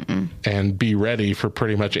and be ready for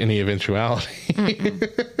pretty much any eventuality.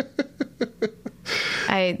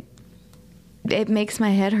 It makes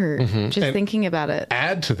my head hurt just and thinking about it.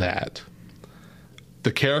 Add to that,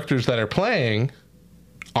 the characters that are playing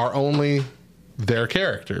are only their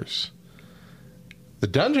characters. The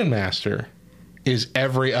Dungeon Master is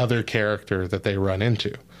every other character that they run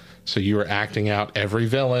into. So you are acting out every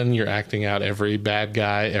villain, you're acting out every bad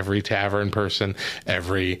guy, every tavern person,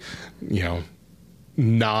 every, you know,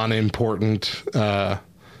 non-important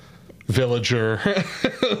villager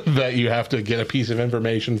that you have to get a piece of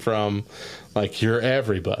information from. Like, you're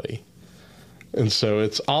everybody. And so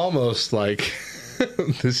it's almost like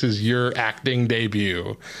this is your acting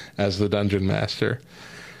debut as the Dungeon Master.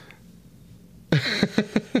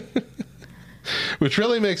 Which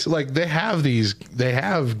really makes, like, they have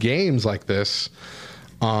games like this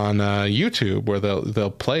on YouTube where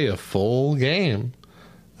they'll play a full game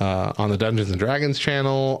on the Dungeons and Dragons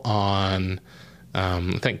channel. On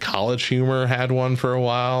I think College Humor had one for a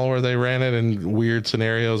while where they ran it in weird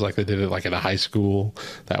scenarios, like they did it like at a high school.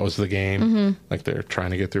 That was the game. Like they're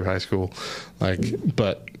trying to get through high school.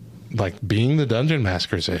 But being the Dungeon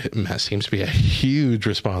Master seems to be a huge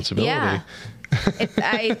responsibility. Yeah.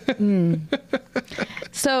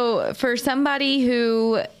 So for somebody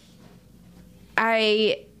who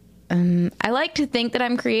I like to think that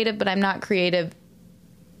I'm creative, but I'm not creative.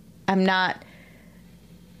 I'm not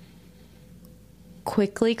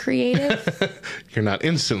quickly creative. You're not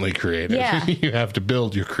instantly creative. Yeah. You have to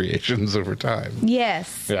build your creations over time.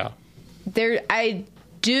 Yes. Yeah. I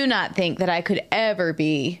do not think that I could ever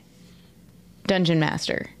be Dungeon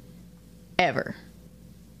Master. Ever.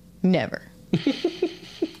 Never.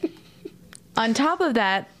 On top of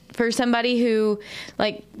that, for somebody who,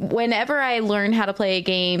 like, whenever I learn how to play a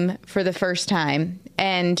game for the first time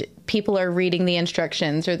and people are reading the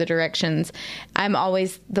instructions or the directions, I'm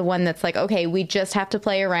always the one that's like, okay, we just have to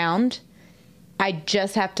play around. I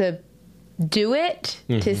just have to do it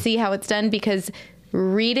to see how it's done, because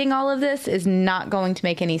reading all of this is not going to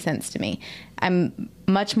make any sense to me. I'm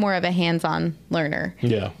much more of a hands-on learner.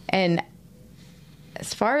 Yeah. And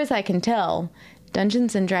as far as I can tell,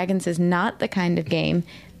 Dungeons and Dragons is not the kind of game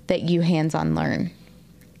that you hands-on learn.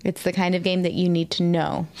 It's the kind of game that you need to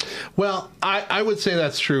know. Well, I would say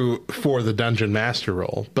that's true for the Dungeon Master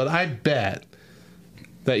role, but I bet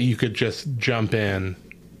that you could just jump in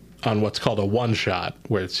on what's called a one-shot,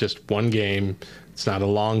 where it's just one game. It's not a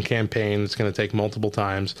long campaign. It's going to take multiple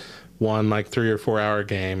times. One, like 3 or 4 hour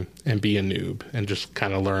game, and be a noob and just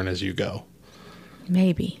kind of learn as you go.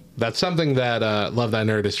 Maybe. That's something that Love Thy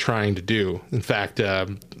Nerd is trying to do. In fact,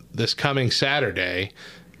 this coming Saturday,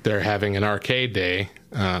 they're having an arcade day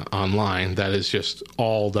online that is just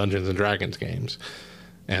all Dungeons and Dragons games.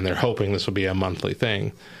 And they're hoping this will be a monthly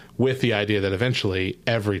thing, with the idea that eventually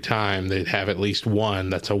every time they'd have at least one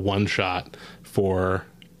that's a one-shot for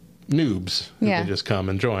noobs who can just come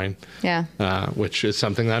and join. Yeah. Which is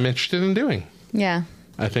something that I'm interested in doing. Yeah.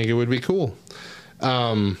 I think it would be cool.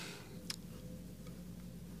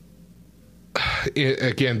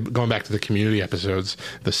 Again, going back to the community episodes,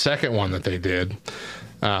 the second one that they did,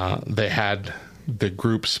 they had the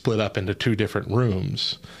group split up into 2 different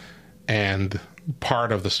rooms, and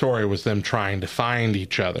part of the story was them trying to find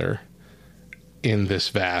each other in this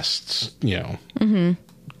vast,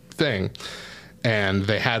 thing. And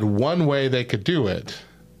they had one way they could do it,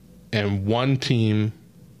 and one team,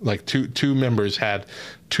 like two members, had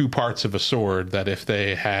 2 parts of a sword that if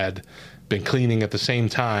they had been cleaning at the same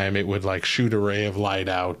time, it would like shoot a ray of light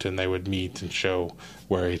out and they would meet and show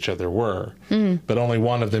where each other were. But only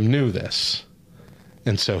one of them knew this.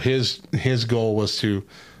 And so his goal was to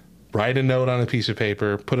write a note on a piece of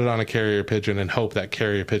paper, put it on a carrier pigeon, and hope that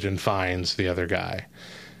carrier pigeon finds the other guy.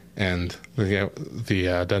 And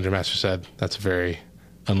the Dungeon Master said, that's a very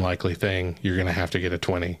unlikely thing. You're going to have to get a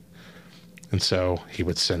 20. And so he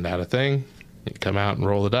would send out a thing. He'd come out and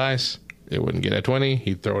roll the dice. It wouldn't get a 20.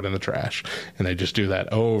 He'd throw it in the trash. And they'd just do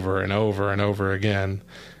that over and over and over again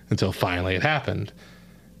until finally it happened.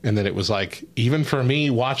 And then it was like, even for me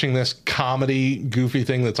watching this comedy, goofy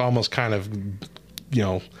thing that's almost kind of,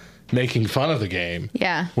 making fun of the game.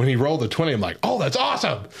 Yeah. When he rolled the 20, I'm like, oh, that's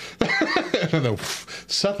awesome. And then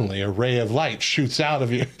suddenly a ray of light shoots out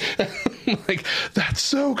of you. Like, that's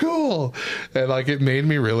so cool. And like, it made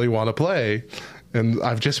me really want to play. And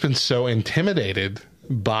I've just been so intimidated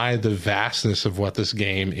by the vastness of what this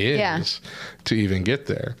game is to even get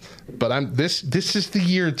there. But this is the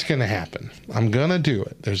year it's going to happen. I'm going to do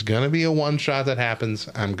it. There's going to be a one shot that happens.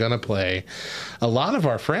 I'm going to play. A lot of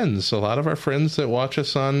our friends that watch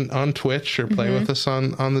us on Twitch or play with us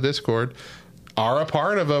on the Discord are a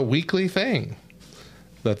part of a weekly thing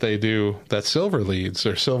that they do that Silver leads,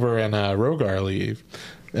 or Silver and Rogar lead.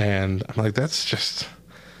 And I'm like, that's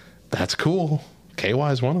cool.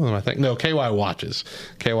 KY is one of them, I think. No, KY watches.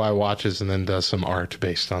 KY watches and then does some art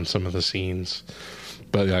based on some of the scenes.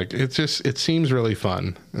 But like, it seems really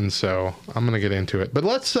fun. And so I'm going to get into it. But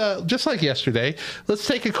let's, just like yesterday, let's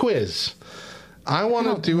take a quiz. I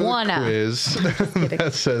want to do a quiz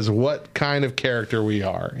that says what kind of character we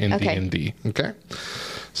are in D&D. Okay?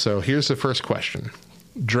 So here's the first question.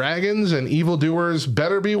 Dragons and evildoers,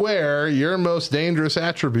 better beware. Your most dangerous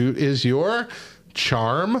attribute is your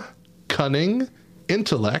charm, cunning,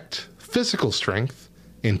 intellect, physical strength,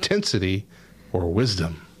 intensity, or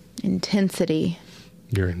wisdom. Intensity.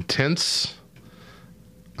 You're intense.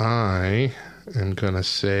 I am going to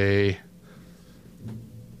say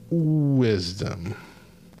wisdom,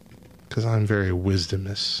 because I'm very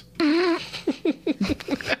wisdomous.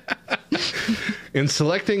 In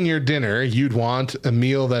selecting your dinner, you'd want a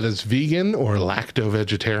meal that is vegan or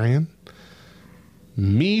lacto-vegetarian,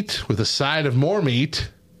 meat with a side of more meat,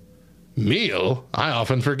 meal I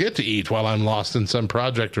often forget to eat while I'm lost in some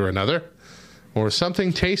project or another, or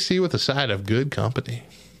something tasty with a side of good company.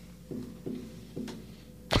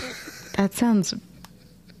 That sounds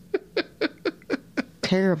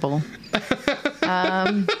terrible.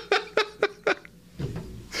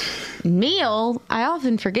 Meal I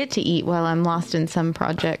often forget to eat while I'm lost in some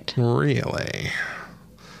project. Really?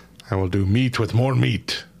 I will do meat with more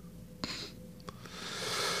meat.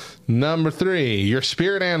 Number 3, your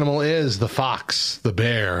spirit animal is the fox, the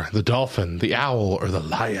bear, the dolphin, the owl, or the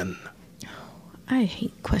lion. I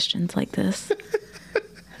hate questions like this.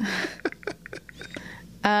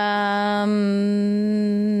 I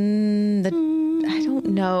don't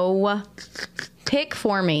know. Pick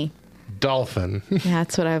for me. Dolphin. Yeah,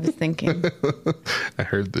 that's what I was thinking. I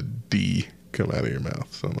heard the D come out of your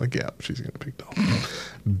mouth, so I'm like, yeah, she's going to pick dolphin.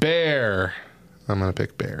 Bear. I'm going to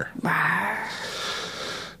pick bear.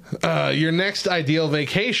 Your next ideal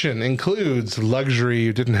vacation includes luxury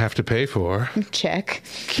you didn't have to pay for. Check.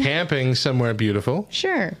 Camping somewhere beautiful.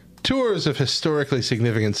 Sure. Tours of historically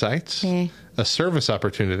significant sites. A service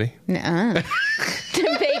opportunity. Nuh-uh.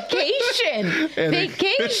 Vacation.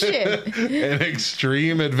 An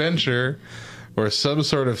extreme adventure. Or some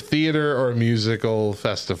sort of theater or musical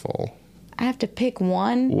festival. I have to pick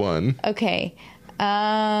one? One. Okay.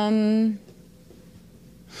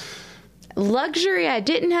 Luxury I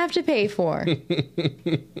didn't have to pay for.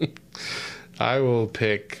 I will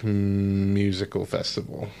pick musical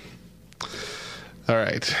festival. All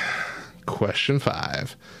right. Question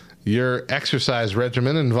 5. Your exercise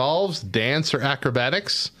regimen involves dance or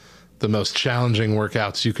acrobatics, the most challenging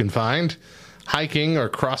workouts you can find, hiking or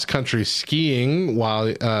cross-country skiing while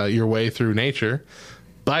your way through nature,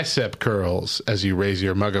 bicep curls as you raise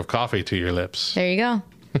your mug of coffee to your lips. There you go.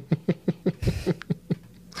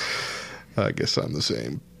 I guess I'm the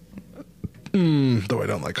same. Though I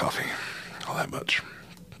don't like coffee all that much.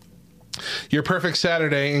 Your perfect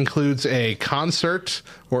Saturday includes a concert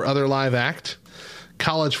or other live act,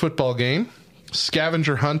 college football game,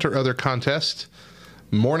 scavenger hunt or other contest,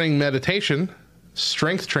 morning meditation,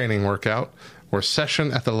 strength training workout, or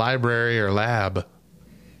session at the library or lab.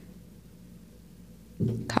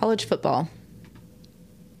 College football.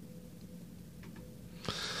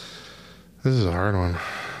 This is a hard one.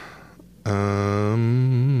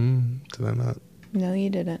 Did I not? No, you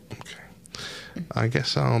didn't. Okay. I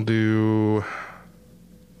guess I'll do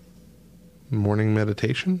morning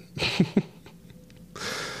meditation.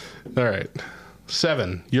 All right.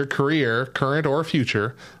 7. Your career, current or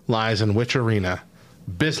future, lies in which arena?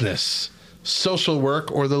 Business, social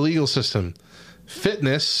work, or the legal system?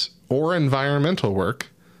 Fitness or environmental work?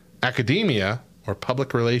 Academia or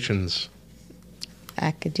public relations?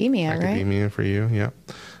 Academia, right? Academia for you, yeah.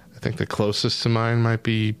 I think the closest to mine might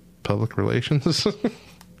be public relations.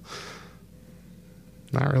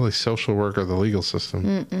 Not really social work or the legal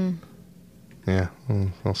system. Yeah,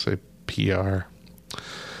 I'll say PR.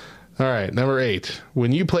 All right, number 8.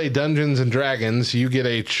 When you play Dungeons and Dragons, you get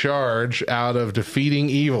a charge out of defeating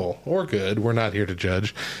evil or good. We're not here to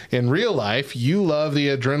judge. In real life, you love the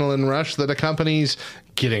adrenaline rush that accompanies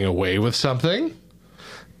getting away with something,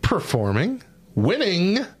 performing,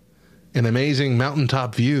 winning, an amazing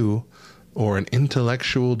mountaintop view, or an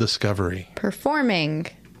intellectual discovery. Performing.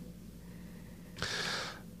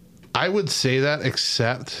 I would say that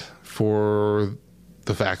except for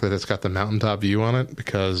the fact that it's got the mountaintop view on it,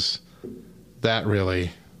 because that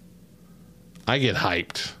really, I get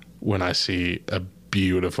hyped when I see a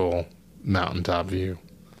beautiful mountaintop view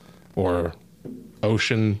or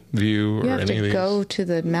ocean view or You have any of to these. go to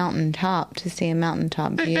the mountaintop to see a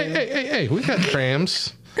mountaintop view. Hey, we got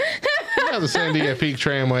trams. We got the Sandia Peak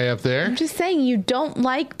Tramway up there. I'm just saying you don't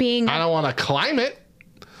like being... I don't want to climb it,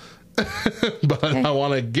 but Okay. I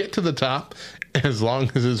want to get to the top as long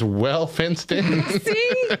as it's well fenced in.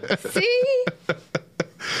 See?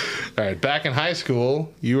 All right, back in high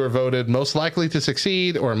school, you were voted most likely to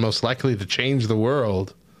succeed or most likely to change the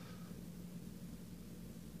world.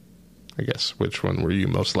 I guess, which one were you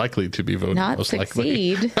most likely to be voted Not most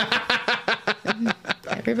succeed.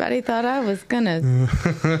 Everybody thought I was gonna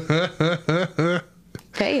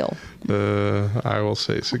fail. I will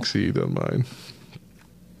say succeed on mine.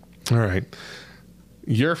 All right.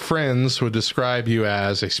 Your friends would describe you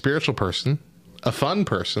as a spiritual person, a fun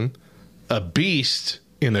person, a beast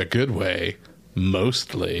in a good way,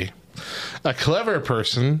 mostly, a clever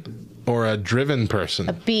person, or a driven person.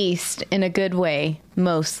 A beast in a good way,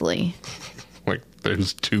 mostly. Like,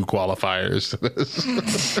 there's 2 qualifiers to this.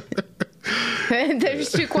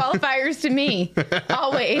 There's 2 qualifiers to me,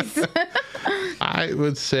 always. I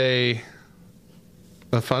would say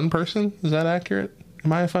a fun person. Is that accurate?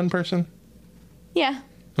 Am I a fun person? Yeah,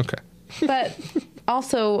 Okay. but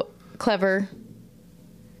also clever,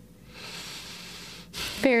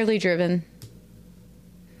 fairly driven,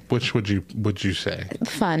 Which would you say?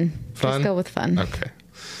 fun. Fun? Let's go with fun. Okay.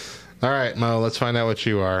 All right, Mo, let's find out what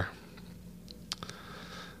you are.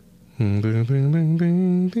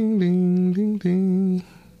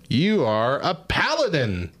 You are a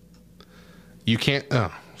paladin. You can't...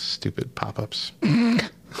 Oh, stupid pop-ups.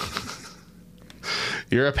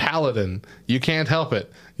 You're a paladin. You can't help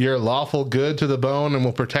it. You're lawful good to the bone and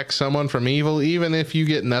will protect someone from evil even if you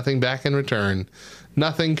get nothing back in return.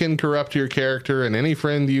 Nothing can corrupt your character, and any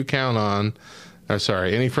friend can count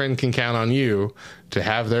on you to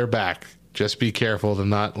have their back. Just be careful to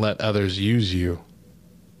not let others use you.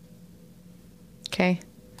 Okay.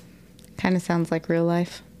 Kind of sounds like real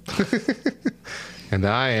life. And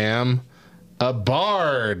I am a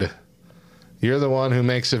bard. You're the one who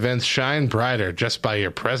makes events shine brighter just by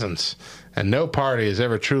your presence. And no party has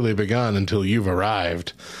ever truly begun until you've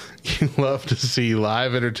arrived. You love to see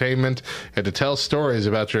live entertainment and to tell stories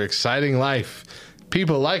about your exciting life.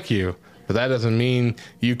 People like you, but that doesn't mean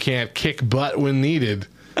you can't kick butt when needed.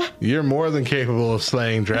 You're more than capable of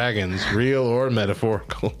slaying dragons, real or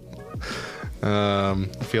metaphorical. I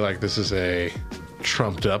feel like this is a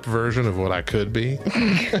trumped up version of what I could be.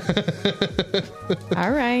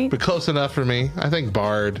 All right. But close enough for me. I think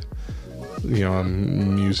Bard, a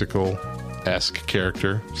musical-esque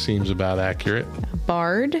character, seems about accurate.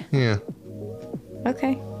 Bard? Yeah.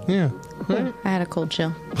 Okay. Yeah. I had a cold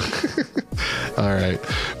chill. All right.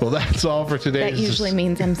 Well, that's all for today. That usually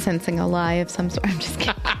means I'm sensing a lie of some sort. I'm just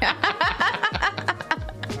kidding.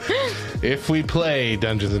 If we play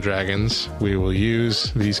Dungeons and Dragons, we will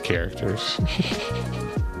use these characters.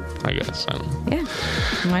 I guess. I don't know. Yeah.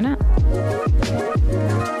 Why not?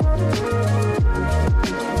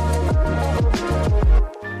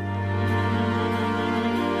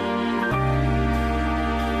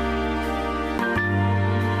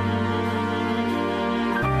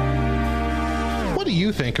 What do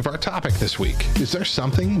you think of our topic this week? Is there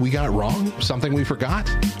something we got wrong? Something we forgot?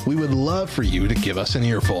 We would love for you to give us an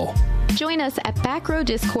earful. Join us at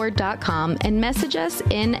backrowdiscord.com and message us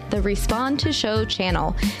in the Respond to Show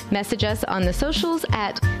channel. Message us on the socials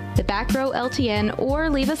at the Back Row LTN or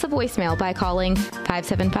leave us a voicemail by calling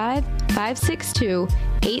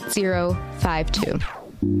 575-562-8052.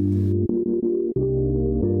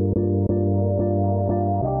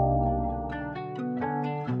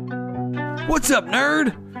 What's up,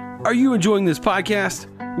 nerd? Are you enjoying this podcast?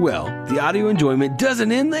 Well, the audio enjoyment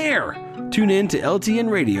doesn't end there. Tune in to LTN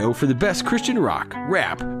Radio for the best Christian rock,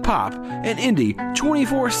 rap, pop, and indie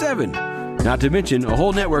 24/7. Not to mention a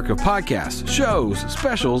whole network of podcasts, shows,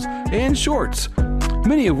 specials, and shorts,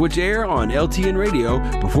 many of which air on LTN Radio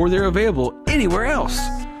before they're available anywhere else.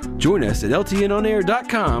 Join us at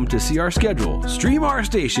ltnonair.com to see our schedule, stream our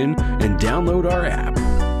station, and download our app.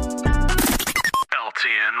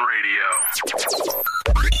 LTN Radio.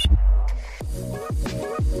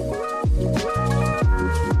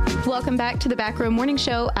 Welcome back to the Back Row Morning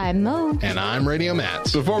Show. I'm Mo. And I'm Radio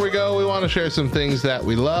Matt. Before we go, we want to share some things that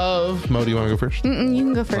we love. Mo, do you want to go first? You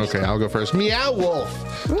can go first. Okay, I'll go first. Meow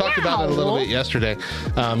Wolf. Talked about it a little bit yesterday.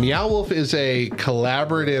 Meow Wolf is a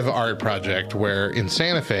collaborative art project where in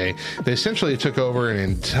Santa Fe, they essentially took over an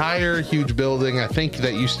entire huge building. I think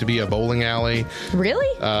that used to be a bowling alley. Really?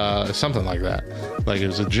 Something like that. Like it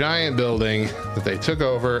was a giant building that they took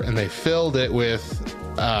over and they filled it with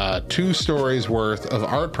 2 stories worth of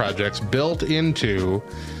art projects built into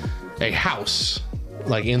a house,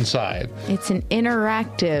 like inside. It's an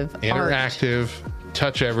interactive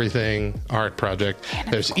touch everything art project.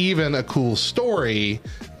 There's even a cool story,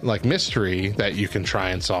 like mystery, that you can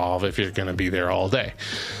try and solve if you're going to be there all day.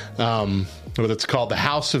 But it's called the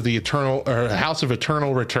House of Eternal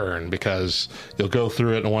Return, because you'll go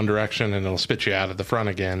through it in one direction and it'll spit you out at the front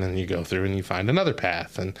again, and you go through and you find another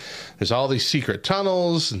path. And there's all these secret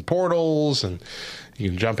tunnels and portals, and you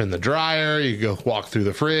can jump in the dryer, you go walk through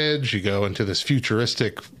the fridge, you go into this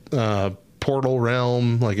futuristic portal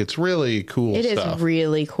realm. Like, it's really cool stuff. It is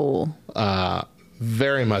really cool.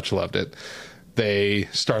 Very much loved it. They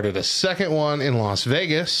started a second one in Las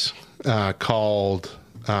Vegas called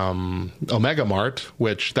Omega Mart,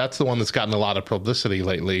 which that's the one that's gotten a lot of publicity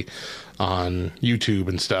lately on YouTube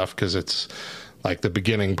and stuff, because it's like the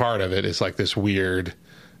beginning part of it is like this weird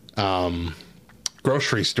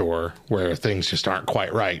grocery store where things just aren't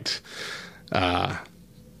quite right.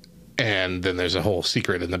 And then there's a whole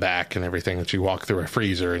secret in the back and everything that you walk through a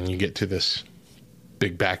freezer and you get to this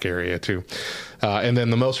big back area too. And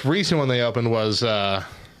then the most recent one they opened was I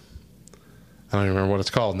don't even remember what it's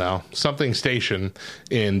called now. Something Station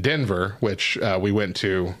in Denver, which we went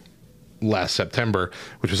to last September,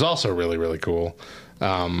 which was also really, really cool.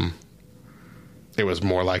 It was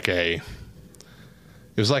more like it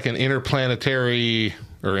was like an interplanetary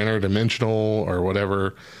or interdimensional or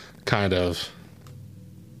whatever kind of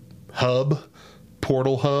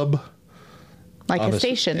portal hub. Like a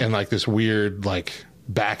station. And like this weird, like,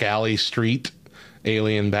 back alley street.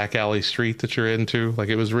 Alien back alley street that you're into. Like,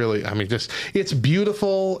 it was really, I mean, just, it's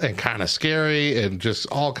beautiful and kind of scary and just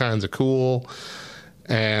all kinds of cool.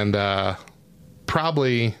 And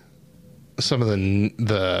probably some of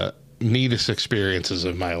the neatest experiences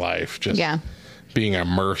of my life, just being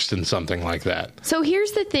immersed in something like that. So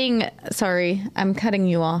here's the thing. Sorry, I'm cutting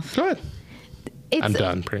you off. Go ahead. I'm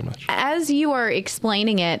done, pretty much. As you are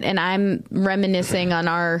explaining it, and I'm reminiscing on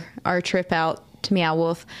our trip out to Meow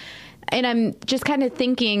Wolf, and I'm just kind of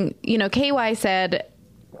thinking, KY said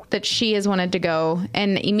that she has wanted to go,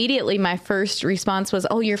 and immediately my first response was,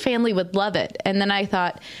 oh, your family would love it. And then I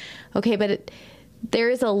thought, okay, but there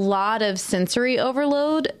is a lot of sensory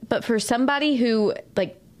overload, but for somebody who,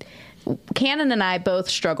 like, Cannon and I both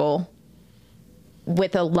struggle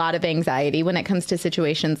with a lot of anxiety when it comes to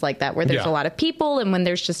situations like that, where there's a lot of people and when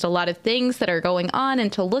there's just a lot of things that are going on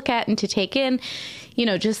and to look at and to take in, you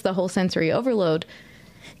know, just the whole sensory overload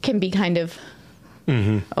can be kind of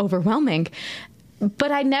overwhelming.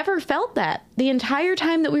 But I never felt that the entire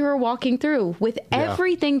time that we were walking through with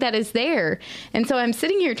everything that is there. And so I'm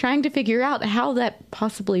sitting here trying to figure out how that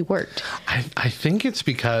possibly worked. I think it's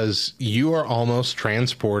because you are almost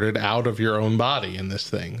transported out of your own body in this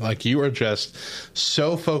thing. Like, you are just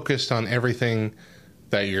so focused on everything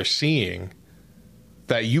that you're seeing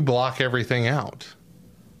that you block everything out.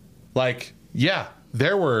 Like, yeah,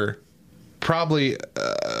 there were probably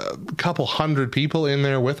a couple hundred people in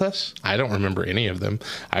there with us. I don't remember any of them.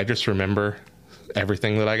 I just remember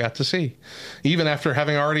everything that I got to see. Even after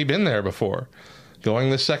having already been there before, going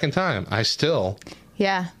the second time, I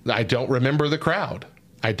don't remember the crowd.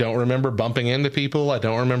 I don't remember bumping into people. I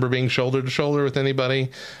don't remember being shoulder to shoulder with anybody.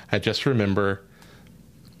 I just remember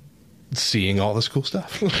seeing all this cool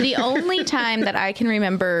stuff. The only time that I can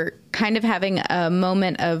remember kind of having a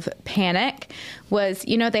moment of panic was,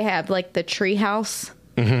 you know, they have like the treehouse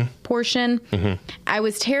portion. I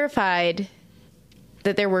was terrified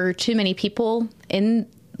that there were too many people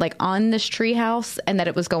on this treehouse and that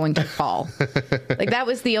it was going to fall. Like, that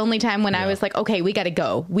was the only time when I was like, okay, we got to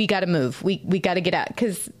go. We got to move. We got to get out.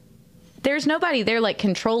 Because there's nobody there, like,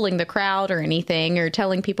 controlling the crowd or anything, or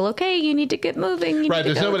telling people, okay, you need to get moving. Right,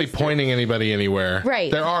 there's nobody pointing anybody anywhere.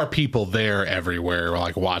 Right. There are people there everywhere,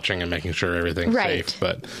 like, watching and making sure everything's safe.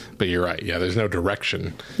 But you're right. Yeah, there's no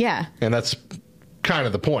direction. Yeah. And that's kind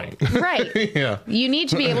of the point. Right. Yeah. You need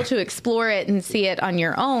to be able to explore it and see it on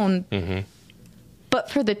your own.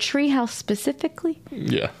 But for the treehouse specifically?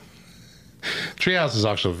 Yeah. Treehouse is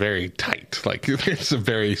also very tight. Like, it's a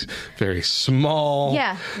very, very small,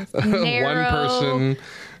 narrow, one person.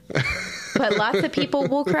 But lots of people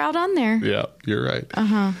will crowd on there. Yeah, you're right.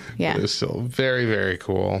 Yeah. It's still very, very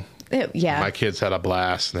cool. Yeah. My kids had a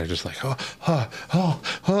blast, and they're just like, I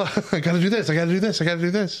got to do this. I got to do this. I got to do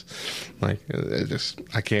this. Like,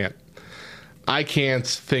 I can't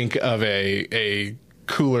think of a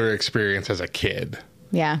cooler experience as a kid.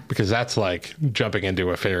 Yeah. Because that's like jumping into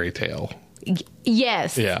a fairy tale.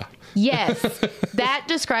 Yes. Yeah. Yes. That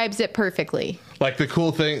describes it perfectly. Like, the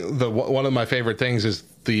cool thing, one of my favorite things is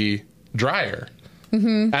the dryer.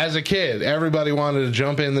 As a kid, everybody wanted to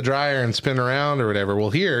jump in the dryer and spin around or whatever. Well,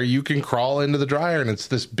 here you can crawl into the dryer, and it's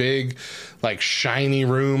this big, like, shiny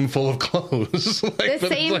room full of clothes.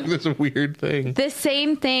 It's like this weird thing. The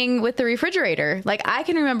same thing with the refrigerator. Like, I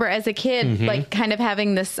can remember as a kid, like, kind of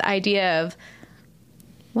having this idea of,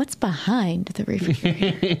 what's behind the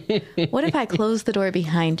refrigerator? What if I close the door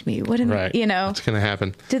behind me? What's going to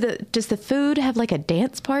happen? Does the food have like a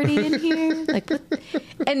dance party in here? Like, what?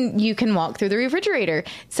 And you can walk through the refrigerator.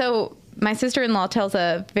 So my sister-in-law tells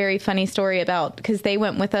a very funny story about, because they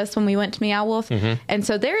went with us when we went to Meow Wolf. And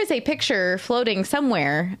so there is a picture floating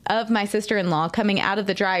somewhere of my sister-in-law coming out of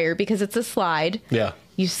the dryer, because it's a slide. Yeah.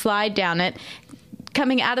 You slide down it,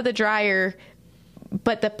 coming out of the dryer.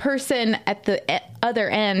 But the person at the other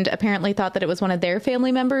end apparently thought that it was one of their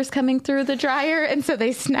family members coming through the dryer. And so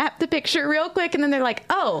they snapped the picture real quick. And then they're like,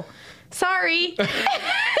 oh, sorry. And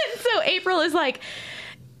so April is like,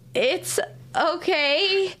 it's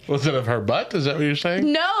okay. Was it of her butt? Is that what you're saying?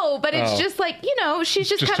 No, but it's just like, she's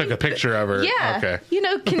just took a picture of her. Yeah. Okay.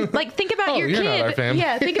 Think about your you're kid. not our fam.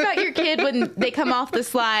 Yeah. Think about your kid when they come off the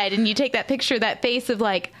slide and you take that picture, that face of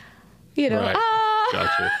like, right.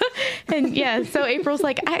 Gotcha. And so April's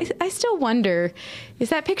like, I still wonder, is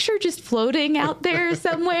that picture just floating out there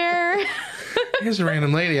somewhere? Here's a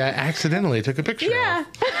random lady I accidentally took a picture of.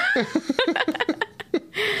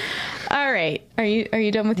 All right. Are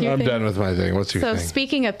you done with your thing? I'm done with my thing. What's your thing? So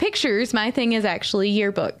speaking of pictures, my thing is actually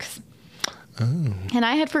yearbooks. Oh. And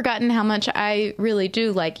I had forgotten how much I really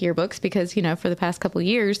do like yearbooks because, for the past couple of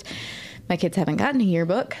years, my kids haven't gotten a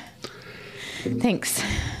yearbook. Thanks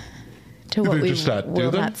to what we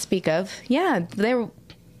will not speak of. Yeah, there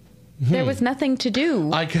was nothing to do.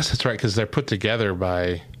 I guess that's right, because they're put together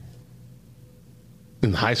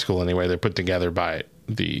in high school anyway, they're put together by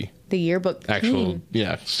the yearbook actual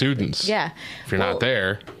students. Yeah. If you're not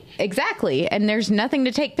there. Exactly. And there's nothing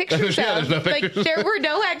to take pictures of. There were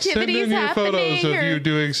no activities Send in your happening. Photos of you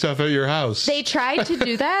doing stuff at your house. They tried to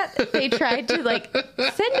do that. They tried to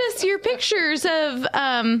send us your pictures of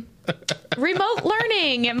remote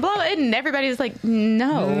learning and blah, and everybody's like,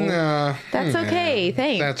 no, that's okay.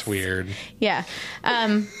 Thanks. That's weird. Yeah.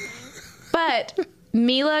 But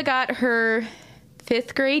Mila got her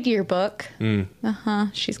 5th grade yearbook.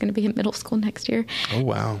 She's going to be in middle school next year. Oh,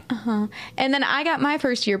 wow. And then I got my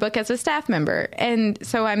first yearbook as a staff member. And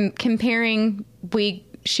so I'm comparing,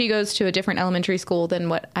 she goes to a different elementary school than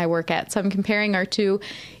what I work at. So I'm comparing our 2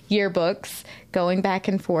 yearbooks, going back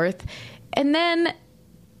and forth. And then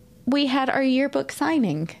we had our yearbook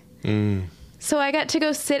signing. So I got to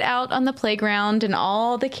go sit out on the playground, and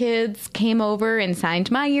all the kids came over and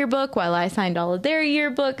signed my yearbook while I signed all of their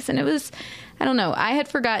yearbooks. And it was, I don't know, I had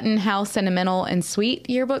forgotten how sentimental and sweet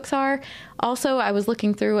yearbooks are. Also, I was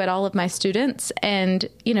looking through at all of my students, and,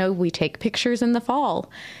 you know, we take pictures in the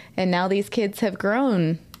fall. And now these kids have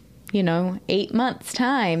grown, 8 months'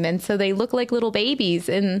 time. And so they look like little babies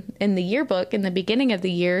in the yearbook in the beginning of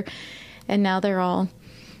the year. And now they're all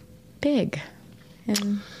big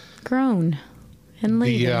and grown. And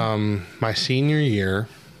my senior year,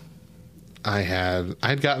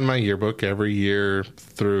 I'd gotten my yearbook every year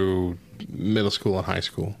through middle school and high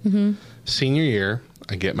school. Senior year,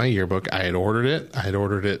 I get my yearbook. I had ordered it. I had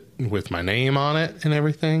ordered it with my name on it and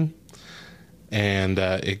everything. And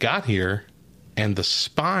it got here, and the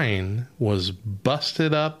spine was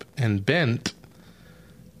busted up and bent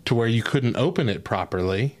to where you couldn't open it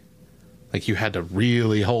properly. Like, you had to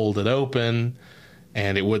really hold it open,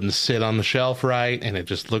 and it wouldn't sit on the shelf right, and it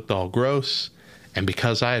just looked all gross. And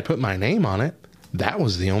because I had put my name on it, that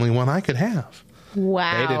was the only one I could have.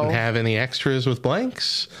 Wow. They didn't have any extras with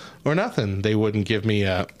blanks or nothing. They wouldn't give me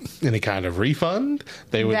any kind of refund.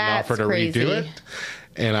 They wouldn't offer to redo it.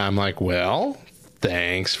 And I'm like, well,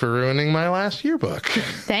 thanks for ruining my last yearbook.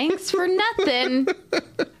 Thanks for nothing.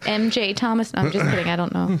 MJ Thomas. No, I'm just kidding. I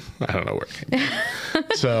don't know. I don't know where it came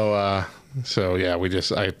from. So yeah,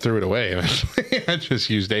 I threw it away. I just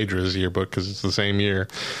used Adra's yearbook because it's the same year.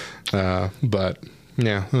 But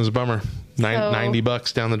yeah, it was a bummer.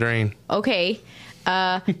 $90 down the drain. Okay.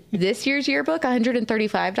 This year's yearbook,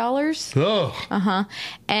 $135. Oh.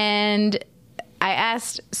 And I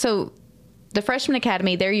asked, so the Freshman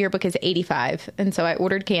Academy, their yearbook is $85. And so I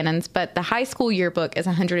ordered Cannons, but the high school yearbook is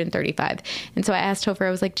 $135. And so I asked Topher,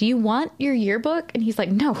 I was like, do you want your yearbook? And he's like,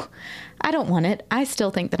 no, I don't want it. I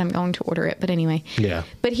still think that I'm going to order it. But anyway. Yeah.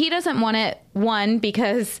 But he doesn't want it, one,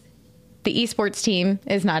 because the esports team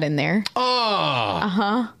is not in there.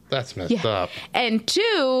 Oh. That's messed up. And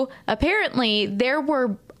 2, apparently there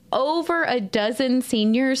were over a dozen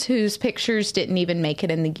seniors whose pictures didn't even make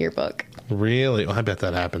it in the yearbook. Really? Well, I bet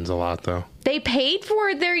that happens a lot, though. They paid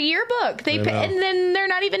for their yearbook. And then they're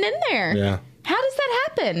not even in there. Yeah. How does that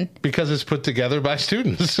happen? Because it's put together by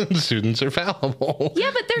students, and students are fallible.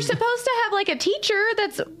 Yeah, but they're supposed to have like a teacher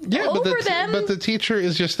that's over them. But the teacher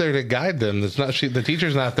is just there to guide them. The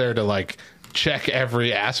teacher's not there to like check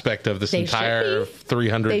every aspect of this entire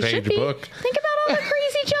 300-page book. Think about all the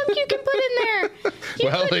crazy junk you can put in there.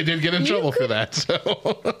 They did get in trouble for that.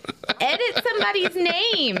 So edit somebody's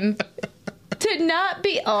name to not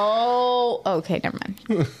be. Oh, okay, never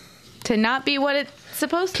mind. To not be what it's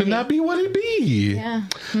supposed to be. To not be what it be. Yeah.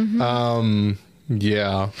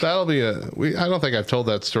 Yeah, that'll be I don't think I've told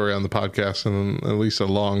that story on the podcast in at least a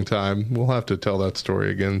long time. We'll have to tell that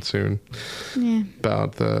story again soon. Yeah.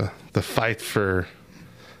 About the fight for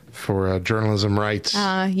journalism rights.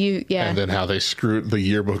 And then how they the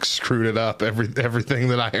yearbook screwed it up, everything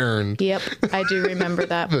that I earned. Yep, I do remember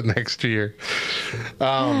that. The next year.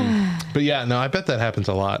 But yeah, no, I bet that happens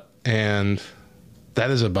a lot. And that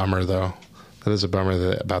is a bummer, though. That is a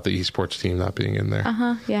bummer about the esports team not being in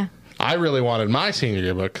there. Yeah. I really wanted my senior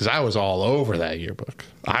yearbook because I was all over that yearbook.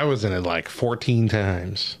 I was in it like 14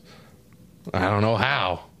 times. I don't know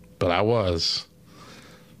how, but I was.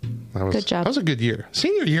 Good job. That was a good year.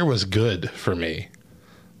 Senior year was good for me.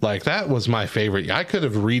 Like, that was my favorite. I could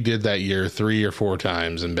have redid that year 3 or 4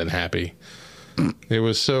 times and been happy. It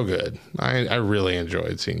was so good. I really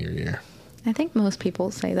enjoyed senior year. I think most people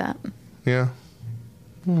say that. Yeah.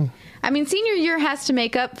 I mean, senior year has to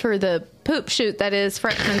make up for the poop shoot that is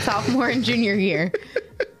freshman, sophomore, and junior year.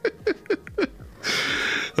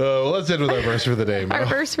 Let's end with our verse for the day. Our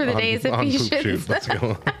verse for the day is Ephesians. Let's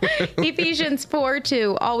go. Ephesians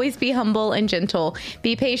 4:2. Always be humble and gentle.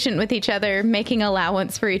 Be patient with each other, making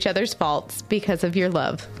allowance for each other's faults because of your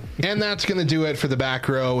love. And that's going to do it for the back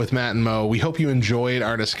row with Matt and Mo. We hope you enjoyed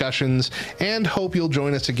our discussions and hope you'll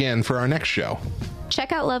join us again for our next show.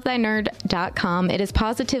 Check out lovethynerd.com. It is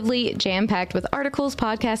positively jam-packed with articles,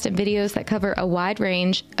 podcasts, and videos that cover a wide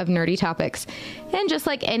range of nerdy topics. And just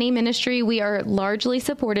like any ministry, we are largely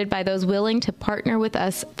supported by those willing to partner with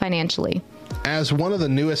us financially. As one of the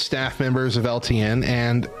newest staff members of LTN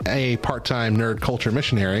and a part-time nerd culture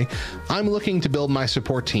missionary, I'm looking to build my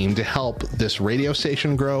support team to help this radio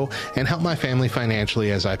station grow and help my family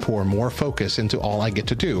financially as I pour more focus into all I get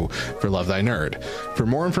to do for Love Thy Nerd. For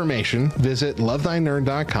more information, visit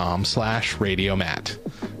lovethynerd.com/radiomat.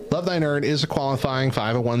 Love Thy Nerd is a qualifying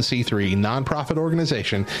 501c3 nonprofit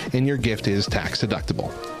organization, and your gift is tax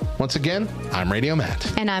deductible. Once again, I'm Radio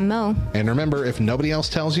Matt. And I'm Mo. And remember, if nobody else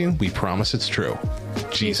tells you, we promise it's true.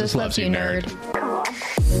 Jesus loves you, nerd.